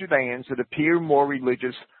sect of the Judeans that appear more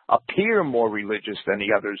religious than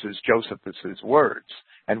the others, is Josephus's words.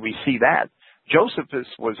 And we see that. Josephus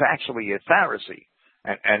was actually a Pharisee.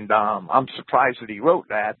 And I'm surprised that he wrote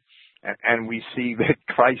that. And we see that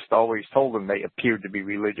Christ always told them they appeared to be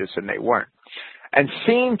religious and they weren't. And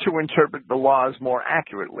seemed to interpret the laws more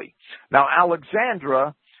accurately. Now,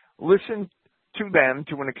 Alexandra listened to them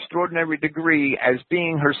to an extraordinary degree, as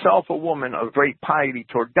being herself a woman of great piety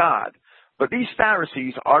toward God. But these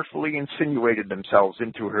Pharisees artfully insinuated themselves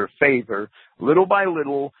into her favor little by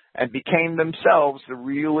little, and became themselves the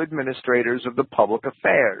real administrators of the public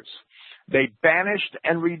affairs. They banished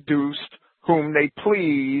and reduced whom they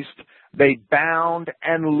pleased. They bound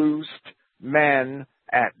and loosed men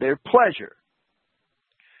at their pleasure.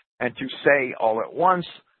 And to say all at once,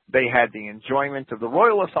 they had the enjoyment of the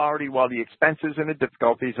royal authority, while the expenses and the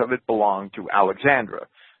difficulties of it belonged to Alexandra.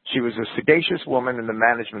 She was a sagacious woman in the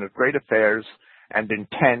management of great affairs, and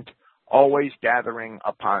intent always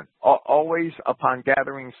upon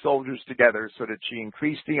gathering soldiers together, so that she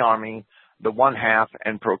increased the army the one half,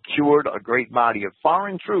 and procured a great body of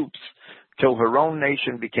foreign troops, till her own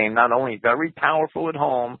nation became not only very powerful at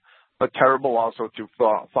home, but terrible also to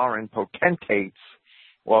foreign potentates,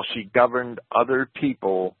 while she governed other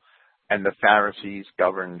people, and the Pharisees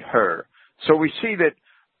governed her. So we see that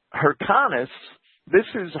Hyrcanus,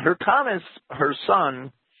 her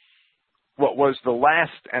son, what was the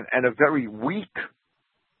last and a very weak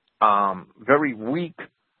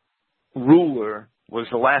ruler, was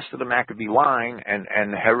the last of the Maccabee line,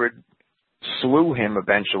 and Herod slew him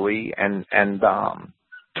eventually and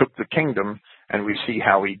took the kingdom, and we see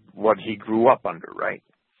what he grew up under, right?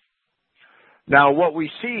 Now, what we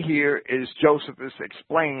see here is Josephus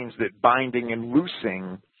explains that binding and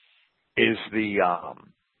loosing is the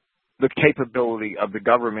capability of the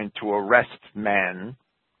government to arrest men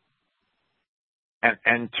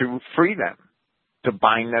and to free them, to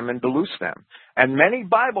bind them and to loose them. And many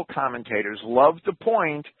Bible commentators love to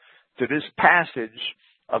point to this passage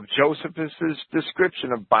of Josephus's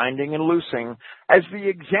description of binding and loosing as the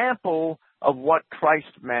example of what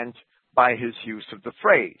Christ meant by his use of the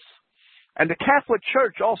phrase. And the Catholic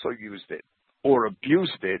Church also used it, or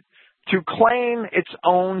abused it, to claim its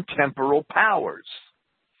own temporal powers.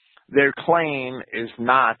 Their claim is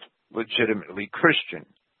not legitimately Christian.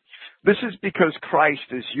 This is because Christ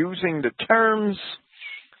is using the terms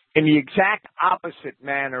in the exact opposite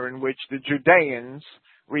manner in which the Judeans,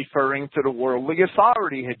 referring to the worldly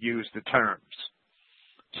authority, had used the terms.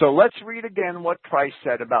 So let's read again what Christ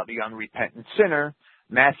said about the unrepentant sinner,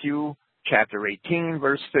 Matthew chapter 18,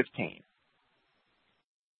 verse 15.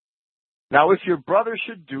 Now, if your brother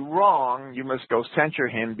should do wrong, you must go censure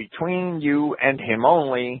him between you and him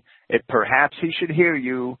only. If perhaps he should hear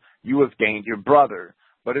you, you have gained your brother.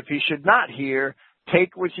 But if he should not hear,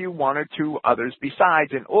 take with you 1 or 2 others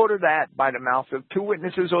besides, in order that by the mouth of 2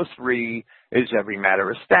 witnesses or 3 is every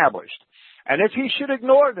matter established. And if he should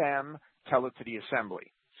ignore them, tell it to the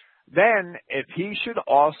assembly. Then, if he should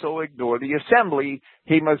also ignore the assembly,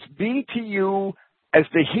 he must be to you as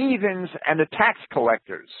the heathens and the tax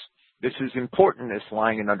collectors. This is important, this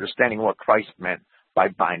line, in understanding what Christ meant by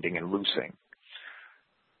binding and loosing.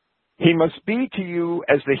 He must be to you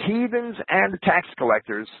as the heathens and the tax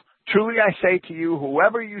collectors. Truly I say to you,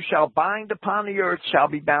 whoever you shall bind upon the earth shall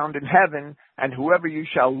be bound in heaven, and whoever you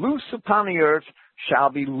shall loose upon the earth shall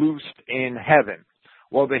be loosed in heaven.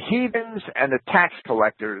 Well, the heathens and the tax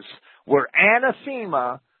collectors were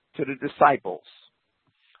anathema to the disciples.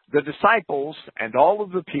 The disciples and all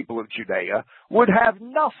of the people of Judea would have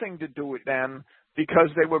nothing to do with them because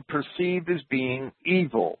they were perceived as being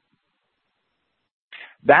evil.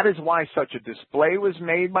 That is why such a display was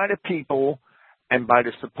made by the people and by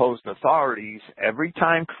the supposed authorities every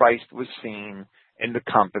time Christ was seen in the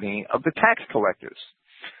company of the tax collectors.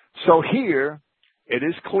 So here, it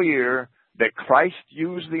is clear that Christ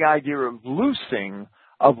used the idea of loosing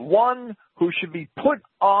of one who should be put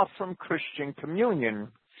off from Christian communion,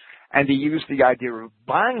 and he used the idea of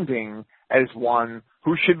binding as one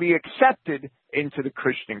who should be accepted into the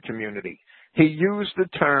Christian community. He used the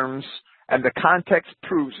terms, and the context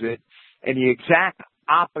proves it, in the exact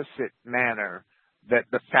opposite manner that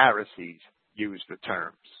the Pharisees used the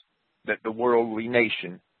terms, that the worldly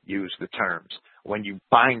nation used the terms. When you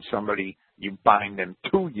bind somebody, you bind them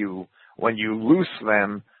to you. When you loose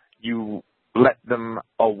them, you let them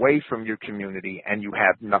away from your community and you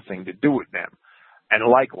have nothing to do with them. And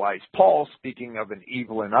likewise, Paul, speaking of an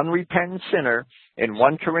evil and unrepentant sinner in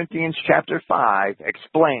 1 Corinthians chapter 5,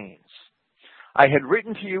 explains, I had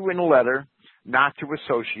written to you in a letter not to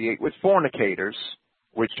associate with fornicators,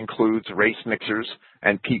 which includes race mixers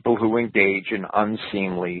and people who engage in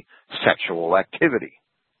unseemly sexual activity.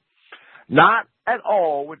 Not at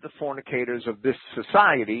all with the fornicators of this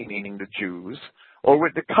society, meaning the Jews, or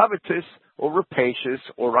with the covetous or rapacious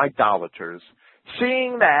or idolaters,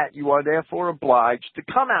 seeing that you are therefore obliged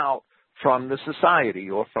to come out from the society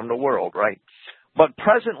or from the world, right? But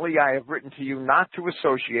presently I have written to you not to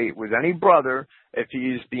associate with any brother if he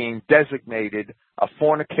is being designated a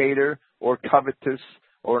fornicator or covetous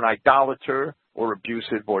or an idolater or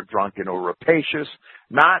abusive or drunken or rapacious,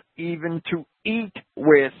 not even to eat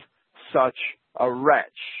with such a wretch.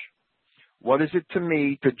 What is it to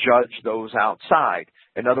me to judge those outside?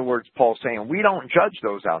 In other words, Paul's saying, we don't judge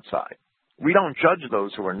those outside. We don't judge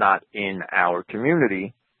those who are not in our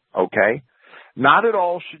community, okay? Not at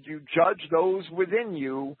all should you judge those within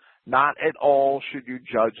you. Not at all should you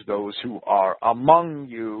judge those who are among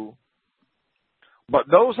you. But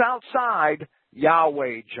those outside,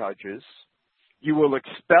 Yahweh judges. You will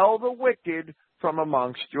expel the wicked from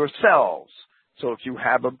amongst yourselves. So if you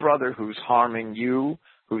have a brother who's harming you,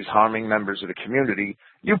 who's harming members of the community,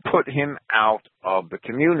 you put him out of the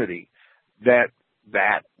community.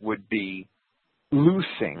 That would be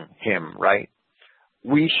loosing him, right?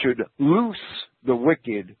 We should loose the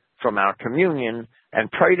wicked from our communion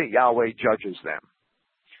and pray that Yahweh judges them.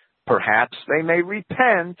 Perhaps they may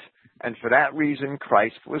repent, and for that reason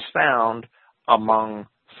Christ was found among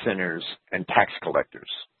sinners and tax collectors.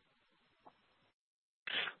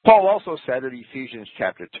 Paul also said in Ephesians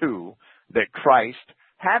chapter 2 that Christ,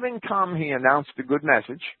 having come, he announced the good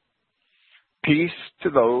message, peace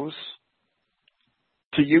to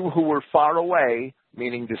you who were far away,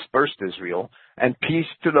 meaning dispersed Israel, and peace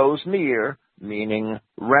to those near, meaning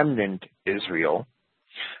remnant Israel.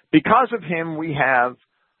 Because of him we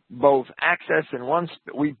both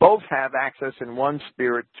have access in one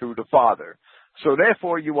spirit to the Father. So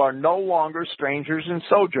therefore you are no longer strangers and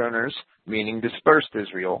sojourners, meaning dispersed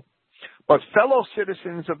Israel, but fellow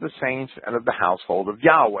citizens of the saints and of the household of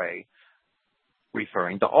Yahweh,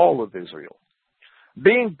 referring to all of Israel,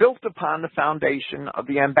 being built upon the foundation of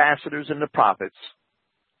the ambassadors and the prophets,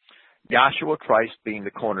 Yahshua Christ being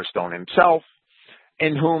the cornerstone himself,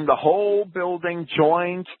 in whom the whole building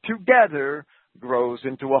joined together grows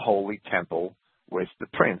into a holy temple with the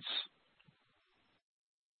Prince,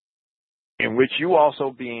 in which you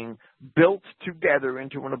also being built together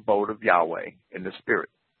into an abode of Yahweh in the Spirit.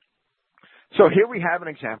 So here we have an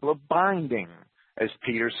example of binding, as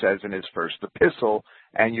Peter says in his first epistle,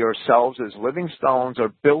 and yourselves as living stones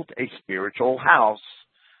are built a spiritual house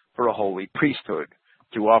for a holy priesthood,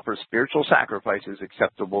 to offer spiritual sacrifices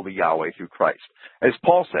acceptable to Yahweh through Christ. As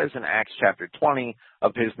Paul says in Acts chapter 20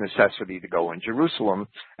 of his necessity to go in Jerusalem,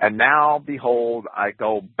 and now behold, I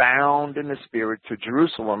go bound in the Spirit to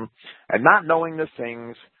Jerusalem, and not knowing the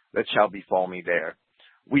things that shall befall me there.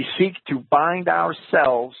 We seek to bind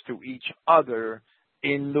ourselves to each other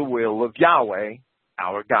in the will of Yahweh,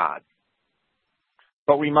 our God.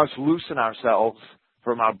 But we must loosen ourselves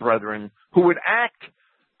from our brethren who would act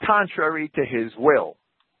contrary to his will.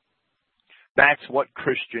 That's what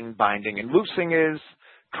Christian binding and loosing is.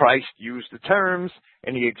 Christ used the terms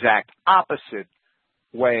in the exact opposite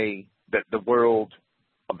way that the world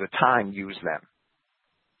of the time used them.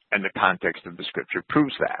 And the context of the scripture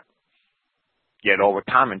proves that. Yet all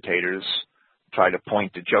the commentators try to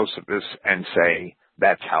point to Josephus and say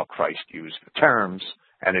that's how Christ used the terms,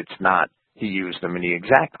 and it's not. He used them in the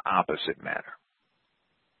exact opposite manner.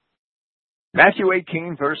 Matthew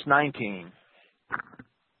 18, verse 19.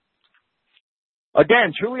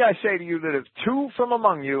 Again, truly I say to you that if two from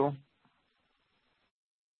among you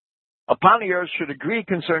upon the earth should agree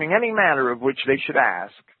concerning any matter of which they should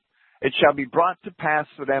ask, it shall be brought to pass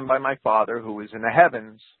for them by my Father who is in the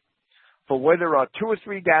heavens. For where there are two or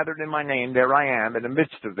three gathered in my name, there I am in the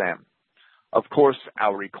midst of them. Of course,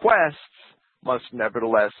 our requests must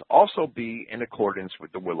nevertheless also be in accordance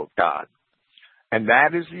with the will of God. And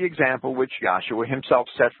that is the example which Yahshua himself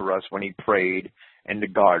set for us when he prayed in the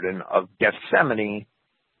Garden of Gethsemane,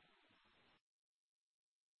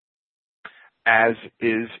 as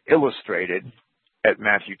is illustrated at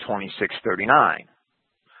Matthew 26:39,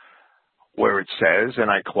 where it says,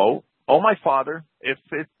 and I quote, "O my Father, if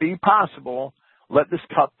it be possible, let this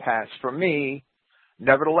cup pass from me.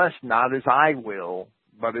 Nevertheless, not as I will,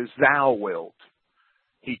 but as thou wilt."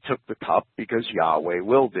 He took the cup because Yahweh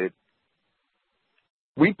willed it.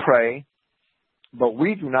 We pray, but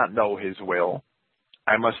we do not know his will.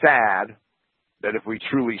 I must add that if we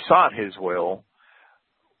truly sought his will,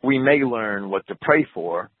 we may learn what to pray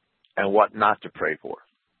for and what not to pray for.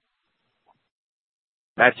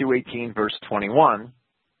 Matthew 18, verse 21.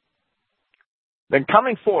 Then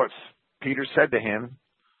coming forth, Peter said to him,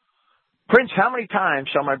 "Prince, how many times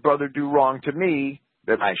shall my brother do wrong to me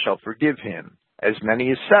that I shall forgive him? As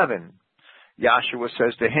many as 7. Yahshua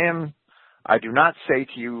says to him, I do not say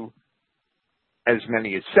to you as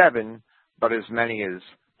many as 7, but as many as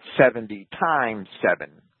 70 times 7.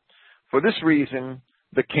 For this reason,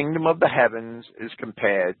 the kingdom of the heavens is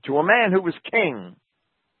compared to a man who was king,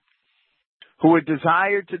 who had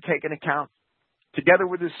desired to take an account together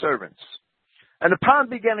with his servants. And upon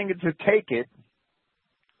beginning to take it,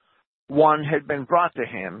 one had been brought to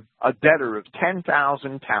him, a debtor of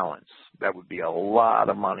 10,000 talents. That would be a lot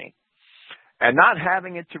of money. And not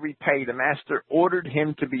having it to repay, the master ordered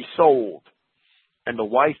him to be sold, and the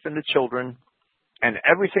wife and the children, and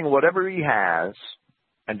everything, whatever he has,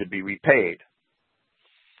 and to be repaid.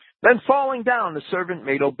 Then falling down, the servant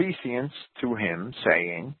made obeisance to him,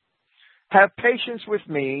 saying, Have patience with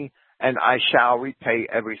me, and I shall repay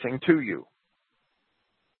everything to you.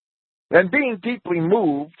 Then being deeply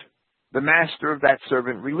moved, the master of that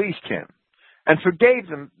servant released him, and forgave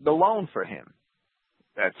them the loan for him.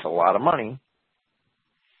 That's a lot of money.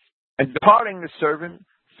 And departing, the servant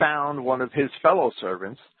found one of his fellow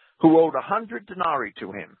servants who owed 100 denarii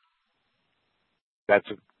to him. That's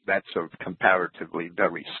a comparatively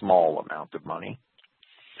very small amount of money.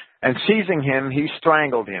 And seizing him, he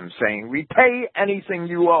strangled him, saying, Repay anything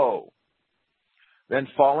you owe. Then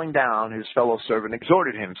falling down, his fellow servant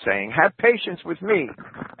exhorted him, saying, Have patience with me,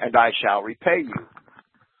 and I shall repay you.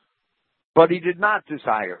 But he did not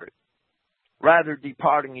desire it. Rather,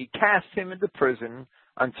 departing, he cast him into prison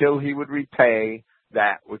until he would repay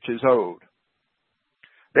that which is owed.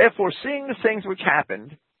 Therefore, seeing the things which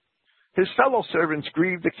happened, his fellow servants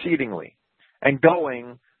grieved exceedingly, and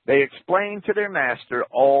going, they explained to their master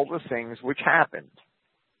all the things which happened.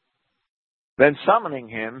 Then summoning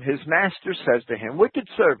him, his master says to him, Wicked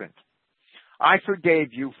servant, I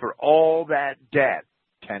forgave you for all that debt,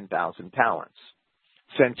 10,000 talents,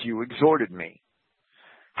 since you exhorted me.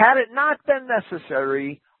 Had it not been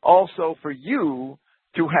necessary also for you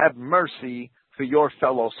to have mercy for your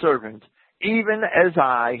fellow servant, even as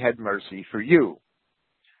I had mercy for you?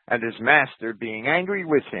 And his master, being angry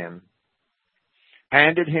with him,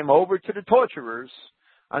 handed him over to the torturers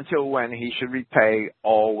until when he should repay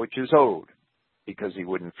all which is owed, because he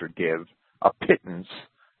wouldn't forgive a pittance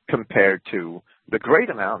compared to the great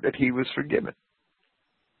amount that he was forgiven.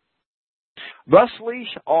 Thusly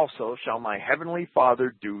also shall my heavenly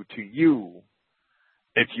Father do to you,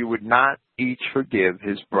 if you would not each forgive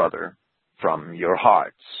his brother from your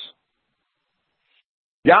hearts.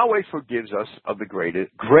 Yahweh forgives us of the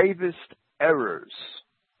gravest errors.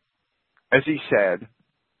 As he said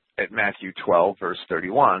at Matthew 12, verse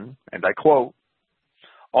 31, and I quote,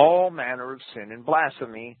 All manner of sin and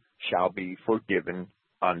blasphemy shall be forgiven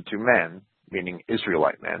unto men, meaning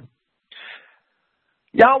Israelite men.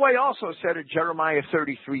 Yahweh also said at Jeremiah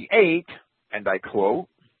 33:8, and I quote,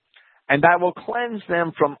 And I will cleanse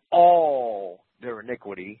them from all their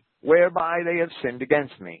iniquity, whereby they have sinned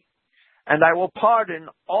against me. And I will pardon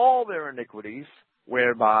all their iniquities,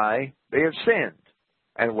 whereby they have sinned,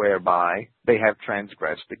 and whereby they have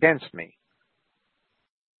transgressed against me.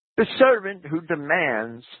 The servant who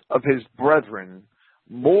demands of his brethren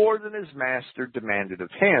more than his master demanded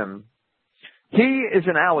of him, he is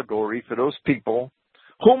an allegory for those people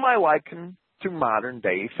whom I liken to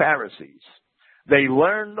modern-day Pharisees. They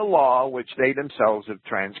learn the law which they themselves have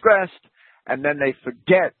transgressed, and then they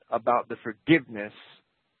forget about the forgiveness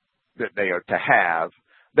that they are to have.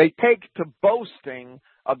 They take to boasting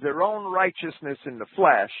of their own righteousness in the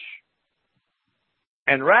flesh,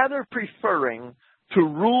 and rather preferring to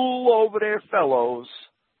rule over their fellows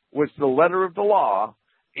with the letter of the law,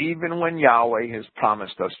 even when Yahweh has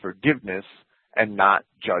promised us forgiveness and not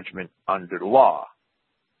judgment under the law.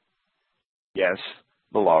 Yes,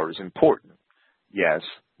 the law is important. Yes,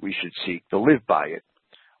 we should seek to live by it.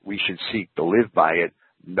 We should seek to live by it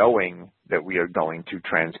knowing that we are going to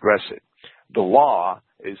transgress it. The law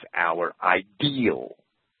is our ideal.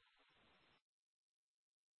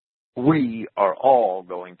 We are all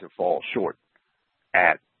going to fall short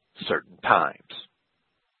at certain times.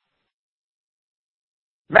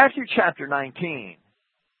 Matthew chapter 19.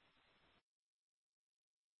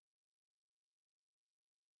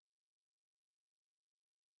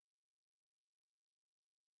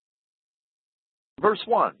 Verse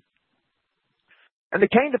 1. And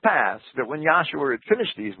it came to pass that when Yahshua had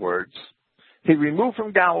finished these words, he removed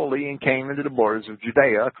from Galilee and came into the borders of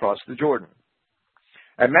Judea across the Jordan.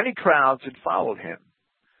 And many crowds had followed him,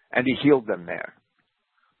 and he healed them there.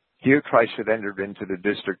 Here Christ had entered into the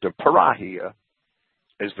district of Parahia,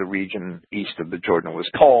 as the region east of the Jordan was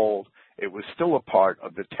called. It was still a part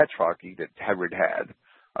of the tetrarchy that Herod had,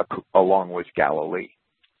 along with Galilee.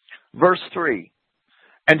 Verse 3.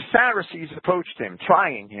 And Pharisees approached him,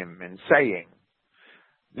 trying him, and saying,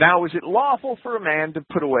 Now is it lawful for a man to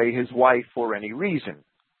put away his wife for any reason?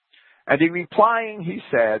 And he replying, he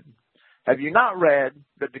said, Have you not read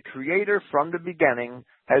that the Creator from the beginning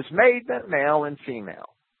has made them male and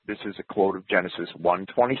female? This is a quote of Genesis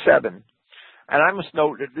 1:27. And I must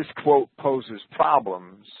note that this quote poses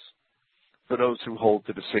problems for those who hold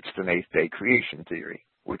to the sixth and eighth day creation theory,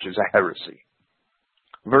 which is a heresy.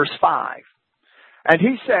 Verse 5. And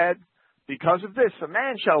he said, Because of this, a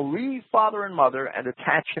man shall leave father and mother and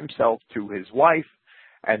attach himself to his wife,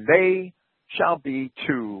 and they shall be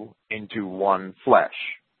two into one flesh,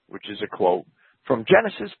 which is a quote from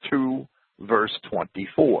Genesis 2, verse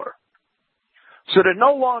 24. So that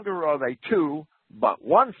no longer are they two, but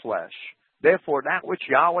one flesh. Therefore, that which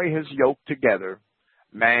Yahweh has yoked together,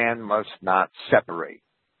 man must not separate.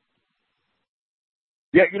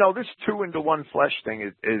 Yeah, this two into one flesh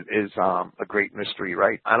thing is a great mystery,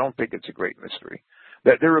 right? I don't think it's a great mystery.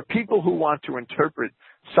 That there are people who want to interpret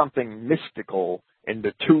something mystical in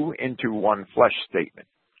the two into one flesh statement,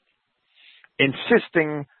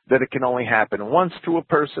 insisting that it can only happen once to a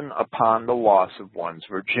person upon the loss of one's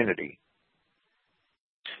virginity.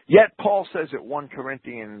 Yet Paul says at 1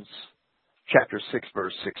 Corinthians chapter 6,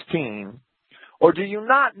 verse 16, Or do you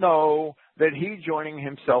not know that he joining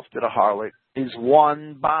himself to the harlot is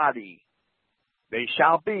one body? They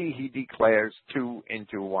shall be, he declares, two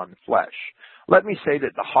into one flesh. Let me say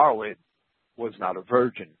that the harlot was not a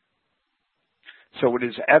virgin. So it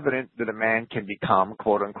is evident that a man can become,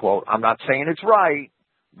 quote unquote, I'm not saying it's right,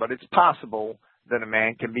 but it's possible that a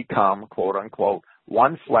man can become, quote unquote,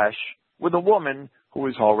 one flesh with a woman who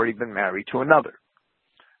has already been married to another.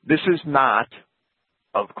 This is not,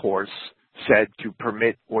 of course, said to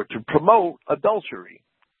permit or to promote adultery,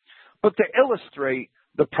 but to illustrate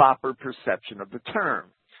the proper perception of the term.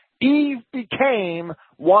 Eve became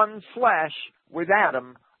one flesh with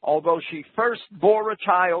Adam, although she first bore a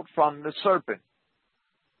child from the serpent.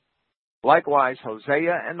 Likewise,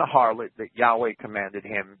 Hosea and the harlot that Yahweh commanded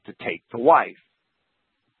him to take to wife.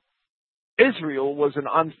 Israel was an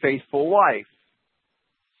unfaithful wife,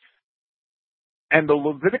 and the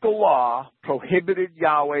Levitical law prohibited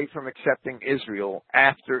Yahweh from accepting Israel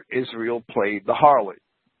after Israel played the harlot.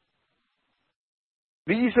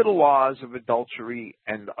 These are the laws of adultery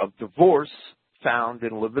and of divorce found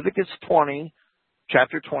in Leviticus 20,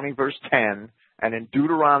 chapter 20, verse 10, and in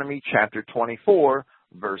Deuteronomy chapter 24,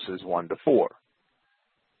 verses 1 to 4.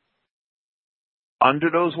 Under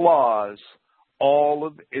those laws, all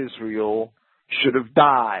of Israel should have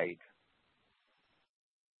died.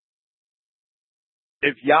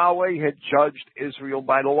 If Yahweh had judged Israel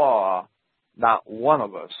by the law, not one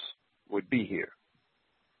of us would be here.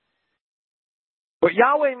 But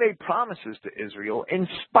Yahweh made promises to Israel in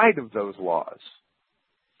spite of those laws,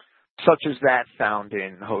 such as that found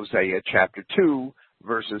in Hosea chapter 2,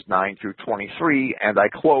 verses 9 through 23, and I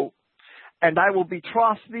quote, And I will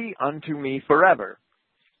betroth thee unto me forever.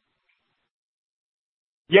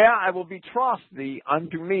 Yea, I will betroth thee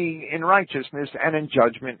unto me in righteousness and in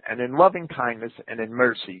judgment and in loving kindness and in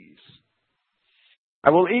mercies.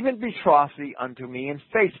 I will even betroth thee unto me in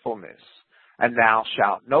faithfulness. And thou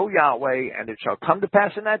shalt know Yahweh, and it shall come to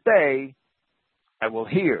pass in that day, I will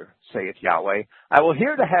hear, saith Yahweh, I will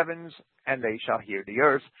hear the heavens, and they shall hear the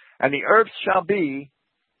earth, and the earth shall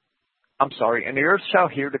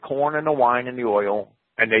hear the corn and the wine and the oil,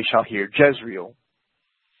 and they shall hear Jezreel.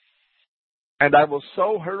 And I will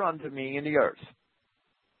sow her unto me in the earth.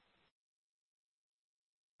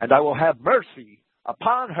 And I will have mercy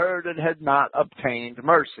upon her that had not obtained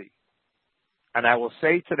mercy. And I will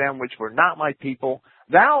say to them which were not my people,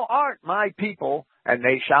 Thou art my people, and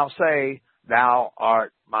they shall say, Thou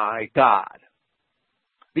art my God.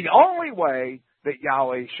 The only way that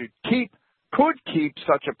Yahweh could keep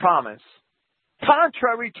such a promise,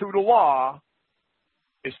 contrary to the law,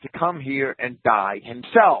 is to come here and die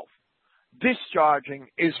himself, discharging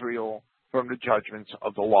Israel from the judgments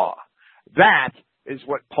of the law. That is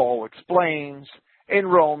what Paul explains in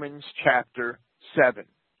Romans chapter 7,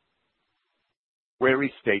 where he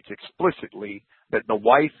states explicitly that the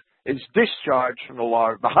wife is discharged from the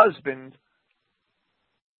law of the husband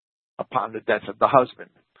upon the death of the husband.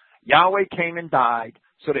 Yahweh came and died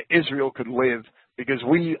so that Israel could live, because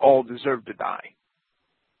we all deserve to die.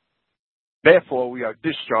 Therefore, we are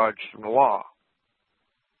discharged from the law.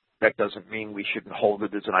 That doesn't mean we shouldn't hold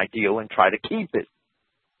it as an ideal and try to keep it.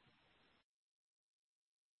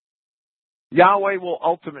 Yahweh will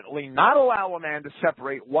ultimately not allow a man to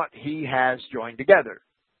separate what he has joined together.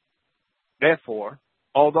 Therefore,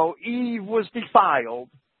 although Eve was defiled,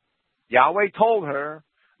 Yahweh told her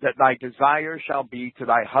that thy desire shall be to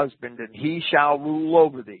thy husband, and he shall rule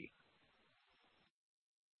over thee.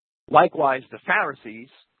 Likewise, the Pharisees,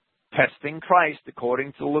 testing Christ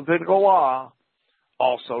according to the Levitical law,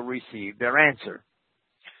 also received their answer.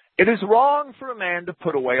 It is wrong for a man to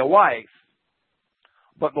put away a wife,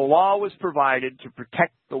 but the law was provided to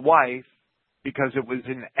protect the wife because it was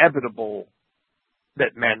inevitable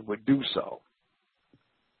that men would do so.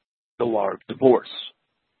 The law of divorce.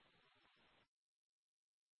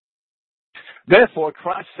 Therefore,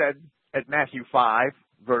 Christ said at Matthew 5,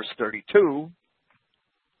 verse 32,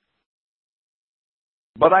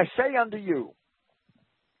 But I say unto you,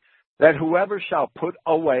 that whoever shall put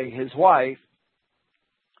away his wife,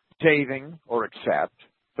 saving or except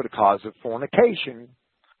for the cause of fornication,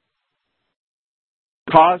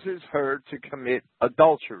 causes her to commit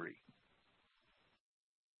adultery.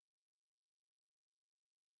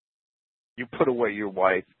 You put away your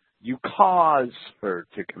wife, you cause her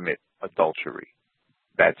to commit adultery.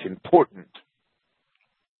 That's important.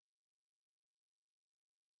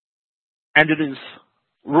 And it is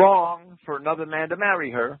wrong for another man to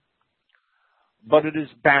marry her, but it is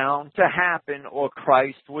bound to happen, or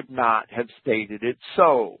Christ would not have stated it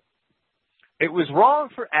so. It was wrong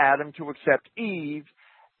for Adam to accept Eve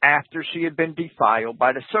after she had been defiled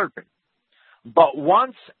by the serpent. But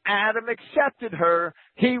once Adam accepted her,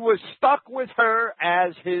 he was stuck with her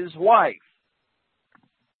as his wife.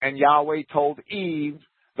 And Yahweh told Eve,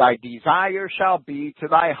 Thy desire shall be to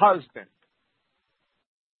thy husband.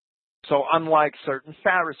 So unlike certain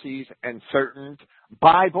Pharisees and certain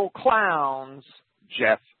Bible clowns,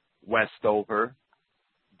 Jeff Westover,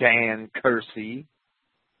 Dan Kersey,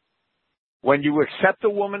 when you accept a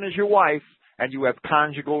woman as your wife and you have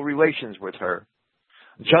conjugal relations with her,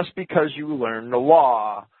 just because you learn the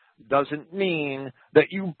law doesn't mean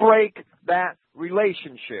that you break that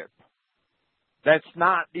relationship. That's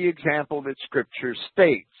not the example that Scripture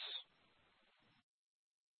states.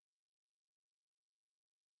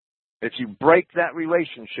 If you break that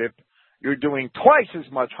relationship, you're doing twice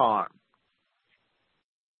as much harm.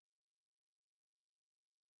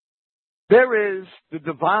 There is the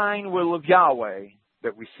divine will of Yahweh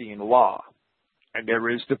that we see in the law. And there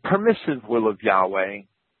is the permissive will of Yahweh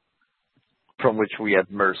from which we have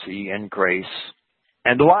mercy and grace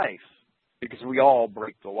and life, because we all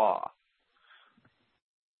break the law.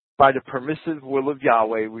 By the permissive will of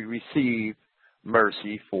Yahweh, we receive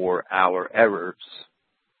mercy for our errors.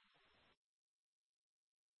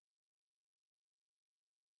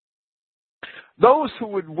 Those who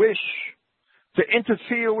would wish to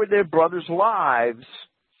interfere with their brothers' lives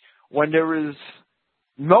when there is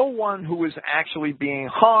no one who is actually being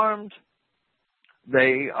harmed,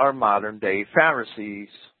 they are modern-day Pharisees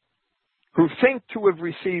who think to have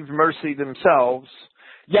received mercy themselves,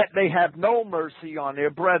 yet they have no mercy on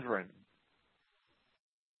their brethren.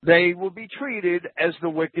 They will be treated as the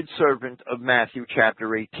wicked servant of Matthew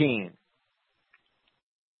chapter 18.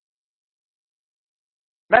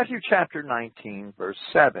 Matthew chapter 19, verse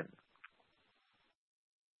 7.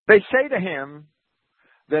 They say to him,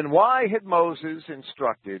 then why had Moses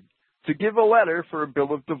instructed to give a letter for a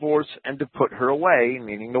bill of divorce and to put her away,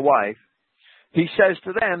 meaning the wife? He says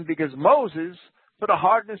to them, because Moses, for the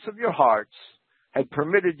hardness of your hearts, had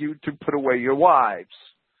permitted you to put away your wives.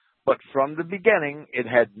 But from the beginning it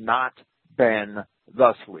had not been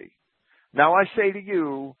thusly. Now I say to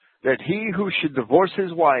you that he who should divorce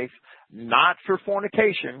his wife, not for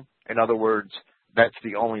fornication, in other words, that's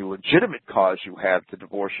the only legitimate cause you have to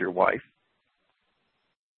divorce your wife,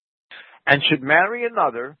 and should marry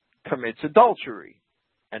another, commits adultery.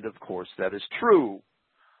 And of course that is true.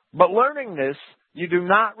 But learning this, you do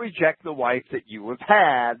not reject the wife that you have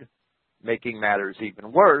had, making matters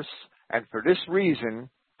even worse, and for this reason,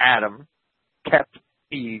 Adam kept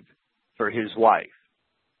Eve for his wife.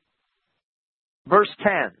 Verse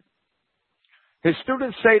 10. His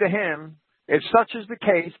students say to him, if such is the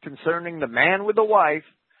case concerning the man with a wife,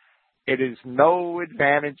 it is no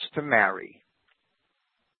advantage to marry.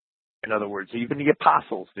 In other words, even the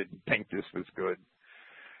apostles didn't think this was good.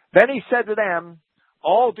 Then he said to them,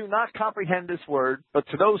 all do not comprehend this word, but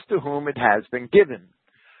to those to whom it has been given.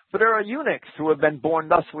 For there are eunuchs who have been born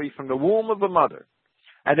thusly from the womb of a mother,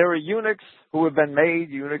 and there are eunuchs who have been made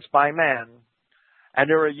eunuchs by men, and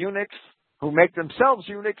there are eunuchs who make themselves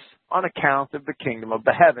eunuchs on account of the kingdom of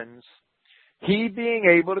the heavens. He, being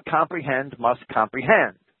able to comprehend, must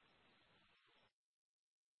comprehend.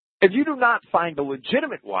 If you do not find a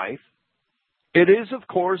legitimate wife, it is, of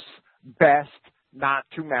course, best not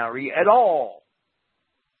to marry at all.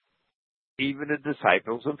 Even the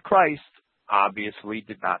disciples of Christ obviously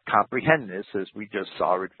did not comprehend this, as we just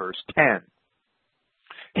saw at verse 10.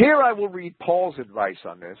 Here I will read Paul's advice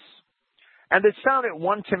on this, and it's found at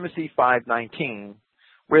 1 Timothy 5:19,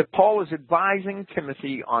 where Paul is advising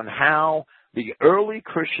Timothy on how the early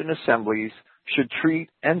Christian assemblies should treat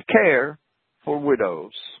and care for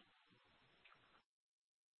widows.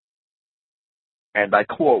 And I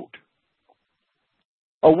quote,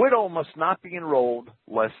 a widow must not be enrolled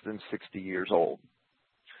less than 60 years old,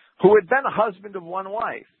 who had been a husband of one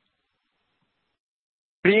wife,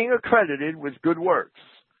 being accredited with good works,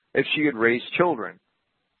 if she had raised children,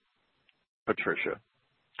 Patricia,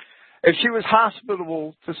 if she was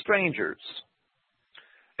hospitable to strangers,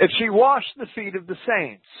 if she washed the feet of the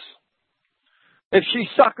saints, if she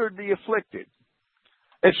succored the afflicted,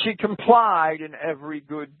 if she complied in every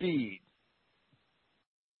good deed.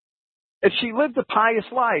 If she lived a pious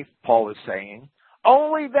life, Paul is saying,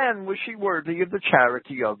 only then was she worthy of the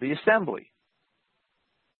charity of the assembly.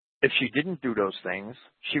 If she didn't do those things,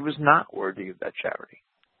 she was not worthy of that charity.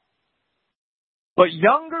 But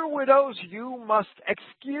younger widows you must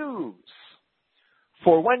excuse,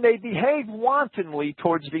 for when they behave wantonly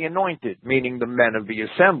towards the anointed, meaning the men of the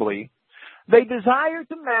assembly, they desire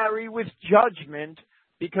to marry with judgment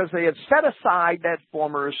because they have set aside that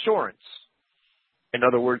former assurance. In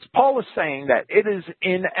other words, Paul is saying that it is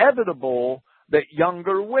inevitable that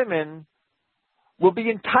younger women will be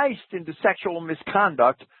enticed into sexual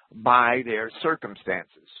misconduct by their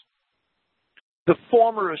circumstances. The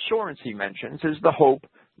former assurance he mentions is the hope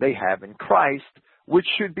they have in Christ, which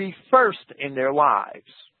should be first in their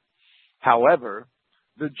lives. However,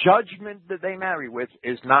 the judgment that they marry with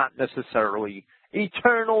is not necessarily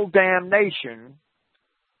eternal damnation,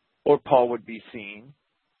 or Paul would be seen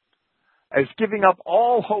as giving up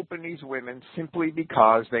all hope in these women simply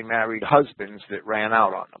because they married husbands that ran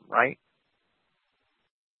out on them, right?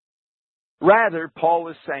 Rather, Paul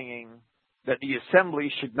is saying that the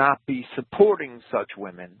assembly should not be supporting such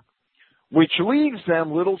women, which leaves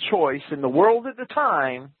them little choice in the world at the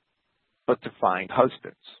time but to find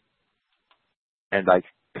husbands. And I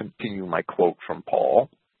continue my quote from Paul.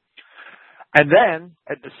 And then,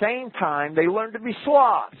 at the same time, they learn to be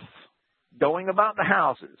sloths, going about the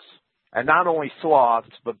houses. And not only sloths,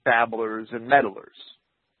 but babblers and meddlers,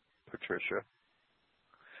 Patricia.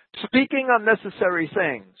 Speaking unnecessary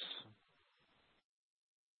things.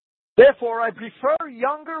 Therefore, I prefer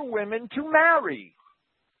younger women to marry.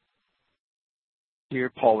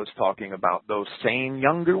 Here Paul is talking about those same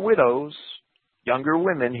younger widows, younger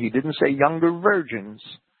women. He didn't say younger virgins.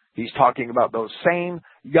 He's talking about those same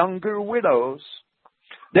younger widows.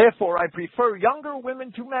 Therefore, I prefer younger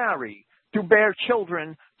women to marry, to bear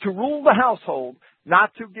children, to rule the household,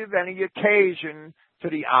 not to give any occasion to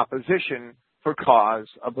the opposition for cause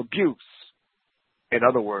of abuse. In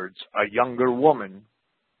other words, a younger woman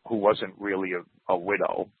who wasn't really a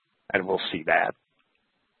widow, and we'll see that,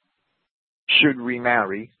 should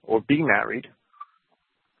remarry or be married.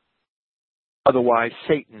 Otherwise,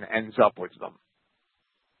 Satan ends up with them.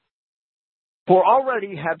 For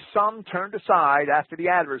already have some turned aside after the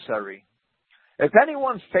adversary, If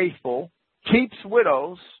anyone faithful keeps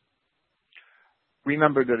widows,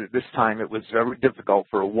 remember that at this time it was very difficult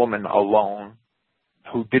for a woman alone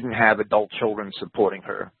who didn't have adult children supporting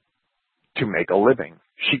her to make a living.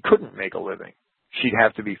 She couldn't make a living. She'd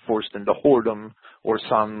have to be forced into whoredom or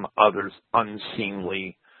some other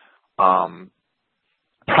unseemly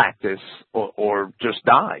practice or just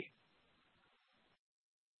die.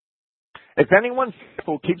 If anyone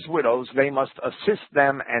faithful keeps widows, they must assist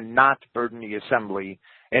them and not burden the assembly,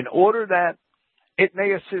 in order that it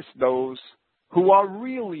may assist those who are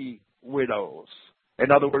really widows.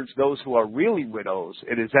 In other words, those who are really widows.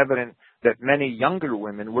 It is evident that many younger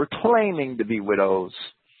women were claiming to be widows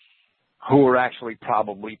who were actually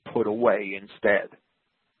probably put away instead.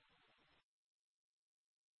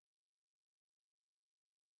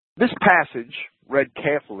 This passage, read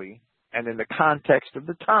carefully and in the context of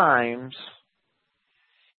the times,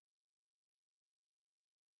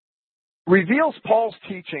 reveals Paul's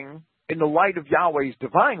teaching in the light of Yahweh's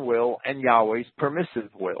divine will and Yahweh's permissive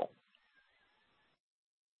will.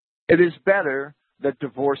 It is better that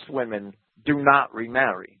divorced women do not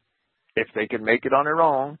remarry. If they can make it on their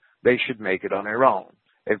own, they should make it on their own.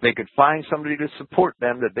 If they could find somebody to support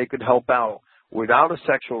them that they could help out without a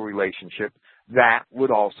sexual relationship, that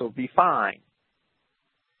would also be fine.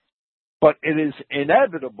 But it is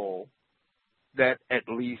inevitable that at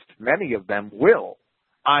least many of them will,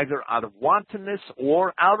 either out of wantonness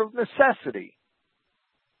or out of necessity.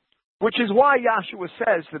 Which is why Yahshua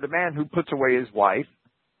says that the man who puts away his wife,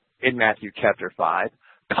 in Matthew chapter 5,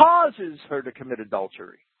 causes her to commit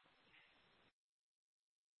adultery.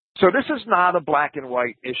 So this is not a black and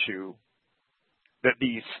white issue that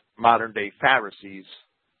these modern day Pharisees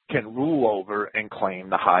can rule over and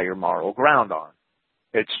claim the higher moral ground on.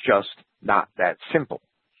 It's just not that simple.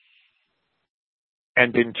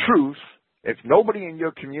 And in truth, if nobody in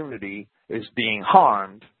your community is being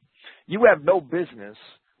harmed, you have no business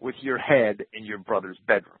with your head in your brother's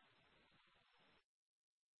bedroom.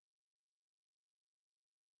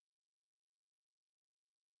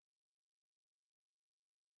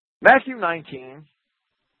 Matthew 19,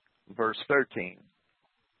 verse 13.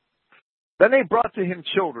 Then they brought to him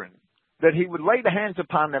children, that he would lay the hands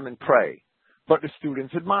upon them and pray. But the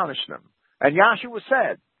students admonished them. And Yahshua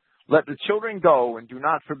said, let the children go, and do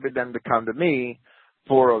not forbid them to come to me,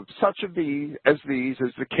 for of such of these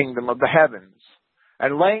is the kingdom of the heavens.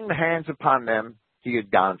 And laying the hands upon them, he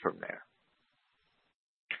had gone from there.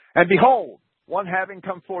 And behold, one having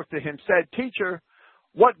come forth to him said, Teacher,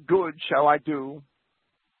 what good shall I do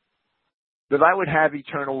that I would have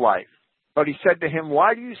eternal life? But he said to him,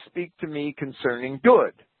 why do you speak to me concerning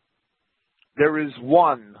good? There is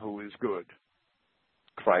one who is good,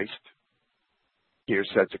 Christ. Here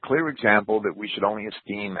sets a clear example that we should only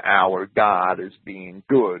esteem our God as being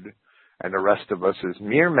good, and the rest of us as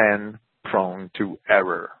mere men prone to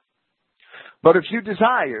error. But if you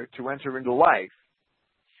desire to enter into life,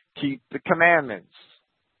 keep the commandments.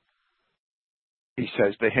 He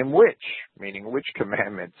says to him, which? Meaning which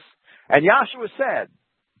commandments? And Yahshua said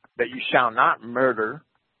that you shall not murder,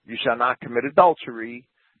 you shall not commit adultery,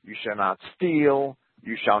 you shall not steal,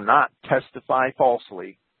 you shall not testify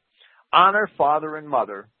falsely. Honor father and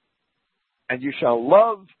mother, and you shall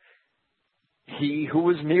love he who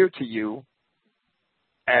is near to you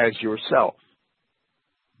as yourself.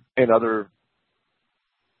 In other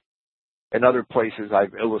places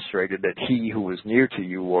I've illustrated that he who is near to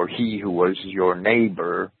you, or he who was your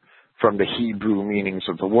neighbor, from the Hebrew meanings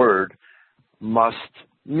of the word, must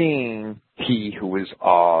mean he who is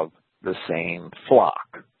of the same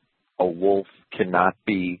flock. A wolf cannot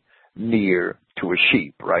be near to a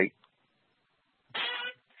sheep, right?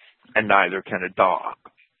 And neither can a dog.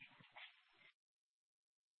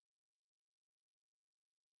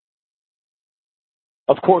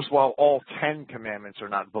 Of course, while all 10 commandments are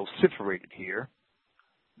not vociferated here,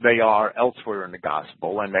 they are elsewhere in the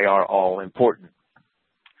gospel, and they are all important.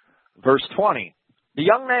 Verse 20, the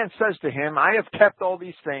young man says to him, I have kept all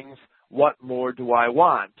these things, what more do I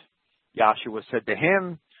want? Yahshua said to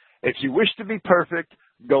him, if you wish to be perfect,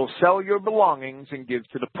 go sell your belongings and give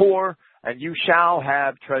to the poor, and you shall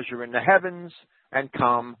have treasure in the heavens, and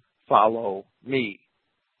come, follow me.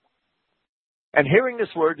 And hearing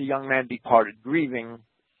this word, the young man departed grieving,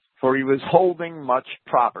 for he was holding much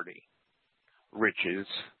property. Riches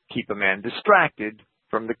keep a man distracted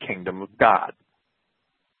from the kingdom of God.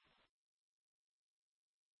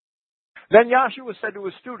 Then Yahshua said to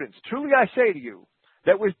his students, truly I say to you,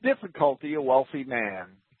 that with difficulty a wealthy man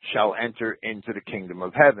shall enter into the kingdom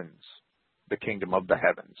of heavens. The kingdom of the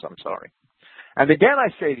heavens, And again I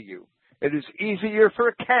say to you, it is easier for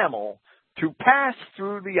a camel to pass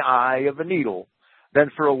through the eye of a needle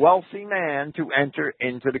than for a wealthy man to enter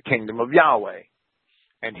into the kingdom of Yahweh.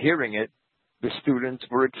 And hearing it, the students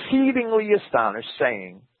were exceedingly astonished,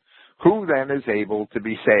 saying, who then is able to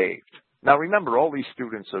be saved? Now remember, all these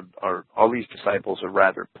students all these disciples are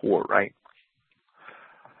rather poor, right?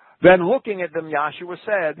 Then looking at them, Yahshua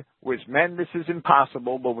said, with men this is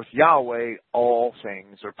impossible, but with Yahweh all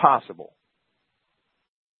things are possible.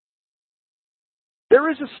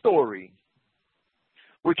 There is a story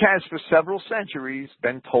which has for several centuries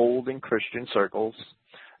been told in Christian circles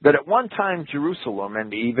that at one time Jerusalem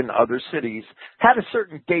and even other cities had a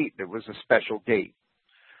certain gate that was a special gate,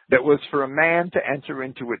 that was for a man to enter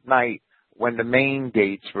into at night when the main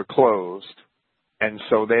gates were closed, and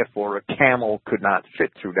so therefore a camel could not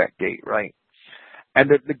fit through that gate, right? And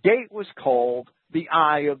that the gate was called the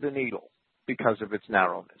Eye of the Needle because of its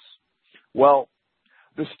narrowness. Well,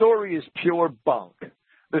 the story is pure bunk.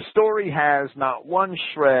 The story has not one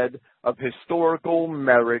shred of historical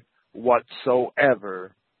merit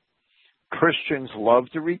whatsoever. Christians love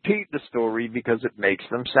to repeat the story because it makes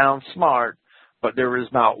them sound smart, but there is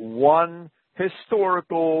not one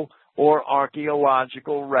historical or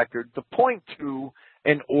archaeological record to point to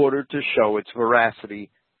in order to show its veracity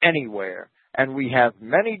anywhere. And we have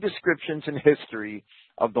many descriptions in history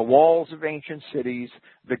of the walls of ancient cities,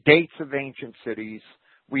 the gates of ancient cities.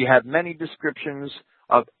 We have many descriptions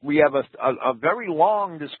we have a very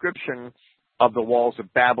long description of the walls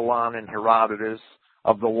of Babylon in Herodotus,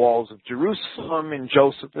 of the walls of Jerusalem in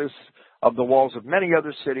Josephus, of the walls of many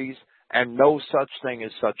other cities, and no such thing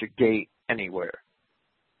as such a gate anywhere.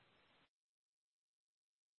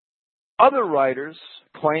 Other writers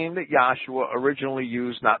claim that Yahshua originally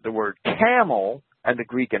used not the word camel, and the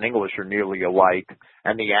Greek and English are nearly alike,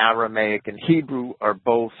 and the Aramaic and Hebrew are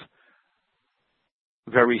both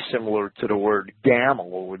very similar to the word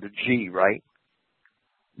gamel with a G, right?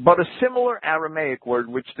 But a similar Aramaic word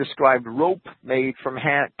which described rope made from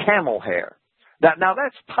camel hair. Now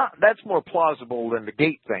that's more plausible than the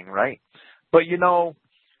gate thing, right? But you know,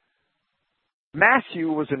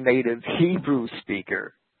 Matthew was a native Hebrew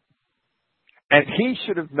speaker, and he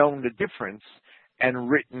should have known the difference and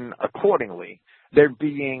written accordingly, there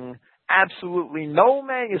being absolutely no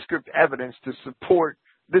manuscript evidence to support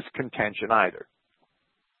this contention either.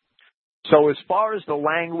 So as far as the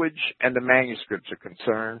language and the manuscripts are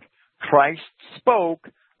concerned, Christ spoke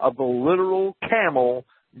of a literal camel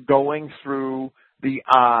going through the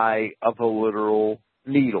eye of a literal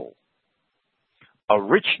needle. A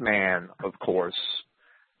rich man, of course,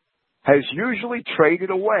 has usually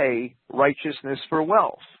traded away righteousness for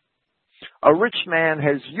wealth. A rich man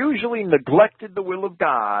has usually neglected the will of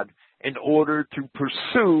God in order to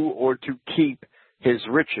pursue or to keep his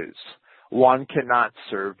riches. One cannot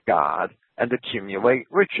serve God and accumulate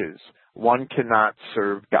riches. One cannot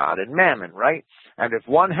serve God and mammon, right? And if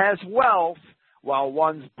one has wealth while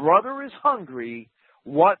one's brother is hungry,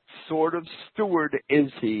 what sort of steward is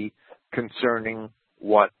he concerning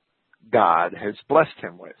what God has blessed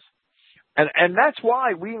him with? And that's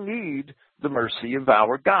why we need the mercy of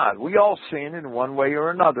our God. We all sin in one way or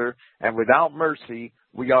another, and without mercy,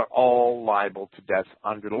 we are all liable to death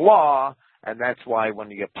under the law. And that's why when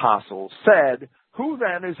the apostles said, who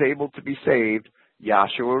then is able to be saved?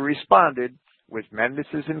 Yahshua responded, with men this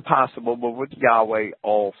is impossible, but with Yahweh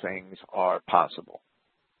all things are possible.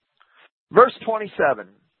 Verse 27.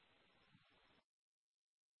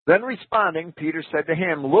 Then responding, Peter said to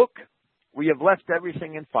him, look, we have left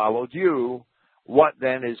everything and followed you. What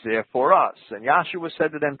then is there for us? And Yahshua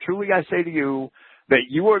said to them, truly I say to you, that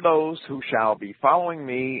you are those who shall be following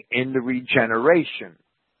me in the regeneration.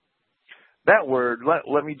 That word,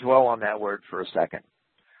 let me dwell on that word for a second.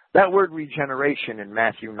 That word regeneration in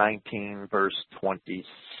Matthew 19, verse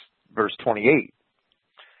 28,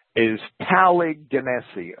 is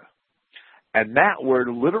paligenesia. And that word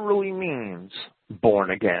literally means born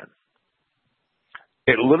again.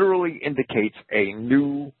 It literally indicates a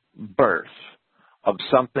new birth of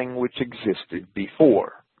something which existed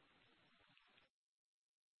before.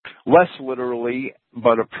 Less literally,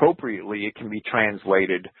 but appropriately, it can be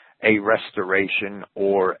translated a restoration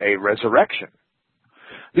or a resurrection.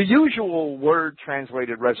 The usual word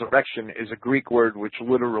translated resurrection is a Greek word which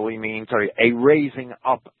literally means a raising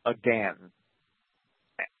up again.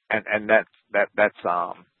 And that's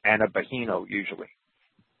anabahino usually.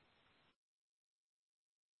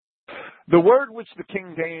 The word which the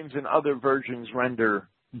King James and other versions render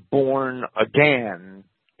born again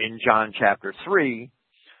in John chapter 3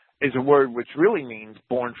 is a word which really means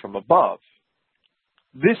born from above.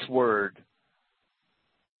 This word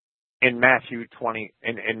in Matthew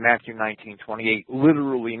 19:28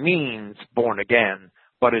 literally means born again,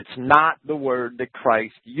 but it's not the word that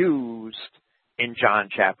Christ used in John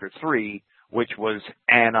chapter 3, which was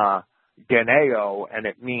anageneo, and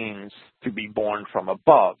it means to be born from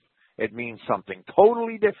above. It means something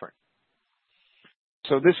totally different.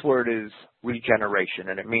 So this word is regeneration,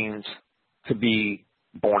 and it means to be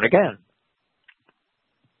born again.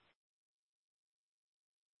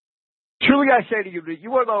 Truly I say to you that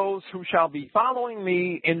you are those who shall be following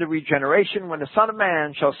me in the regeneration when the Son of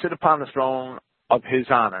Man shall sit upon the throne of his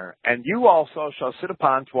honor. And you also shall sit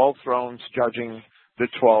upon 12 thrones, judging the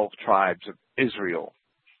 12 tribes of Israel.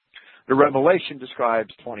 The Revelation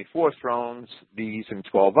describes 24 thrones, these and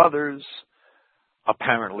 12 others,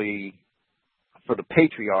 apparently for the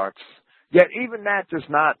patriarchs. Yet even that does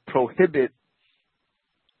not prohibit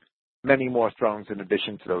many more thrones in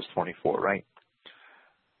addition to those 24, right?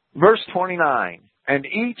 Verse 29, and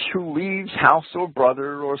each who leaves house or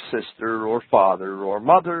brother or sister or father or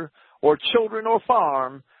mother or children or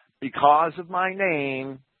farm because of my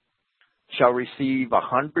name shall receive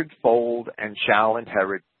 100-fold and shall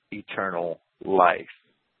inherit eternal life.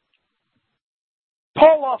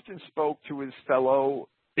 Paul often spoke to his fellow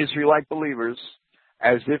Israelite believers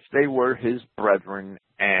as if they were his brethren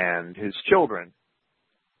and his children.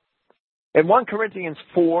 In 1 Corinthians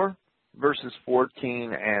 4, verses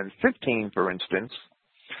 14 and 15, for instance,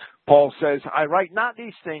 Paul says, I write not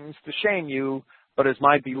these things to shame you, but as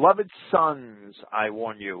my beloved sons I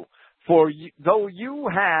warn you. For though you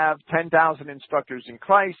have 10,000 instructors in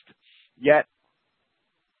Christ, yet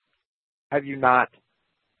have you not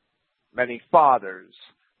many fathers.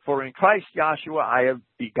 For in Christ Yahshua I have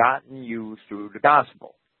begotten you through the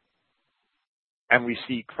gospel. And we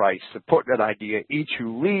see Christ support that idea. Each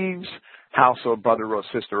who leaves house or brother or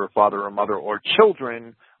sister or father or mother or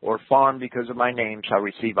children or farm because of my name shall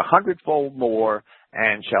receive 100-fold more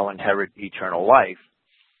and shall inherit eternal life.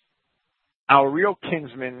 Our real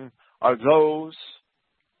kinsmen are those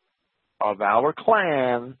of our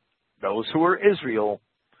clan, those who are Israel,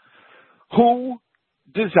 who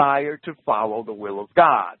desire to follow the will of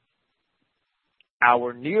God.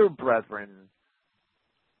 Our near brethren,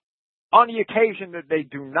 on the occasion that they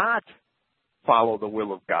do not follow the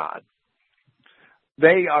will of God,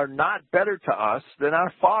 they are not better to us than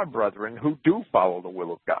our far brethren who do follow the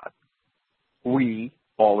will of God. We,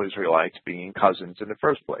 all Israelites, being cousins in the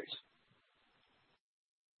first place.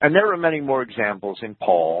 And there are many more examples in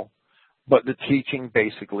Paul, but the teaching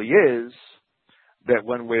basically is that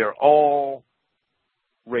when we are all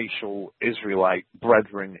racial Israelite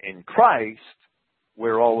brethren in Christ,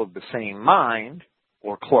 we're all of the same mind,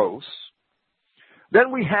 or close,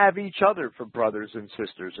 then we have each other for brothers and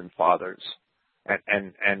sisters and fathers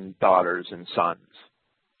and daughters and sons,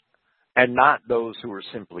 and not those who are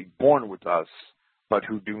simply born with us, but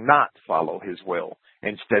who do not follow his will.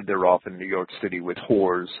 Instead, they're off in New York City with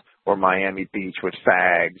whores, or Miami Beach with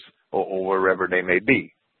fags, or wherever they may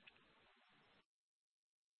be.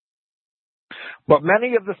 But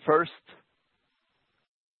many of the first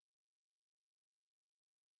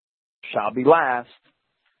shall be last,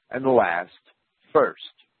 and the last first.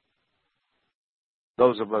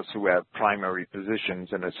 Those of us who have primary positions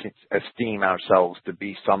and esteem ourselves to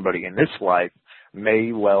be somebody in this life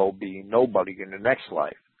may well be nobody in the next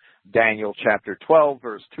life. Daniel chapter 12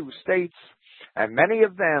 verse 2 states, and many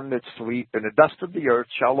of them that sleep in the dust of the earth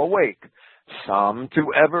shall awake, some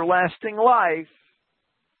to everlasting life,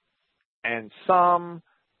 and some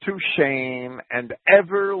to shame and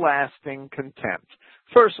everlasting contempt.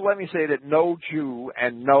 First, let me say that no Jew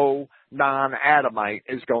and no non-Adamite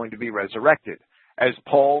is going to be resurrected. As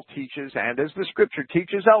Paul teaches and as the Scripture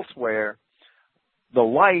teaches elsewhere, the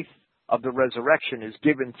life of the resurrection is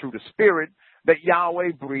given through the Spirit that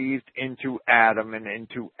Yahweh breathed into Adam and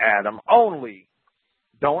into Adam only.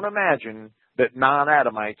 Don't imagine that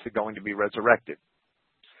non-Adamites are going to be resurrected.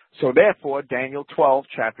 So therefore, Daniel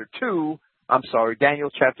chapter 12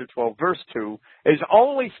 verse 2 is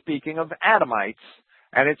only speaking of Adamites.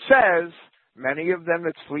 And it says, many of them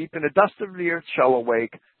that sleep in the dust of the earth shall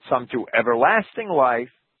awake, some to everlasting life,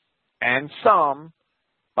 and some,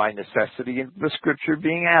 by necessity in the Scripture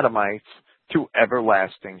being Adamites, to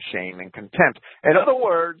everlasting shame and contempt. In other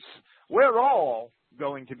words, we're all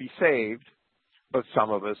going to be saved, but some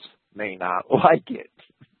of us may not like it.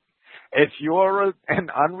 If you're an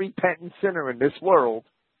unrepentant sinner in this world,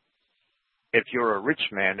 if you're a rich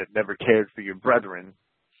man that never cared for your brethren,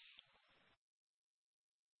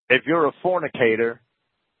 if you're a fornicator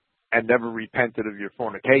and never repented of your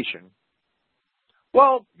fornication,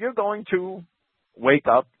 well, you're going to wake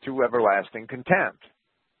up to everlasting contempt.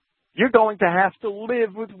 You're going to have to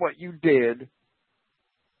live with what you did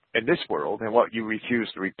in this world and what you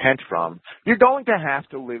refuse to repent from, you're going to have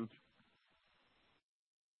to live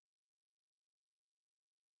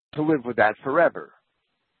with that forever.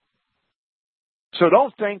 So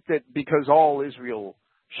don't think that because all Israel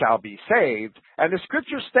shall be saved, and the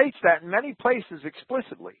scripture states that in many places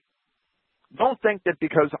explicitly. Don't think that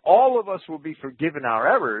because all of us will be forgiven our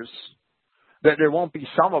errors, that there won't be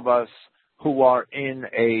some of us who are in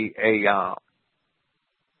a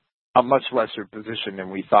much lesser position than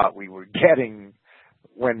we thought we were getting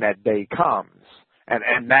when that day comes.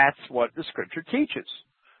 And that's what the scripture teaches.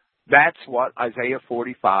 That's what Isaiah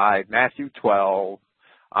 45, Matthew 12,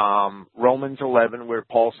 Romans 11, where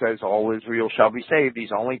Paul says all Israel shall be saved.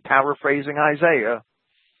 He's only paraphrasing Isaiah.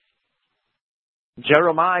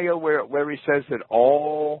 Jeremiah, where he says that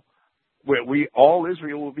all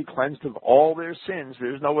Israel will be cleansed of all their sins.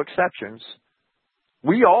 There's no exceptions.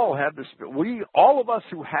 We all have the Spirit. All of us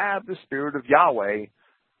who have the Spirit of Yahweh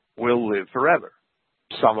will live forever.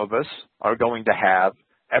 Some of us are going to have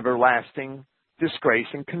everlasting disgrace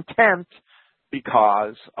and contempt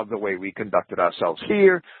because of the way we conducted ourselves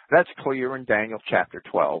here. That's clear in Daniel chapter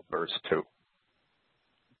 12, verse 2.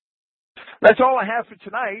 That's all I have for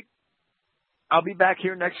tonight. I'll be back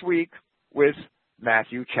here next week with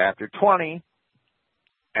Matthew chapter 20.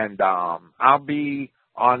 And I'll be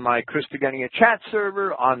on my Christogenea chat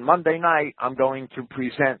server on Monday night. I'm going to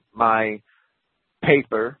present my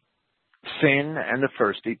paper, Sin and the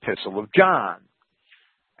First Epistle of John.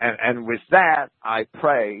 And with that, I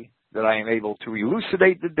pray that I am able to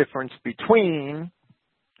elucidate the difference between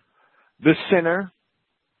the sinner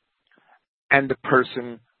and the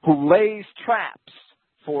person who lays traps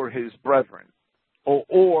for his brethren,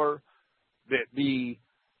 or the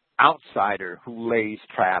outsider who lays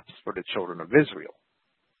traps for the children of Israel.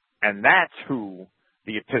 And that's who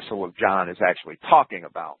the Epistle of John is actually talking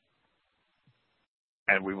about.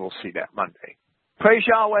 And we will see that Monday. Praise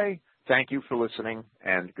Yahweh. Thank you for listening,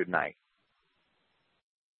 and good night.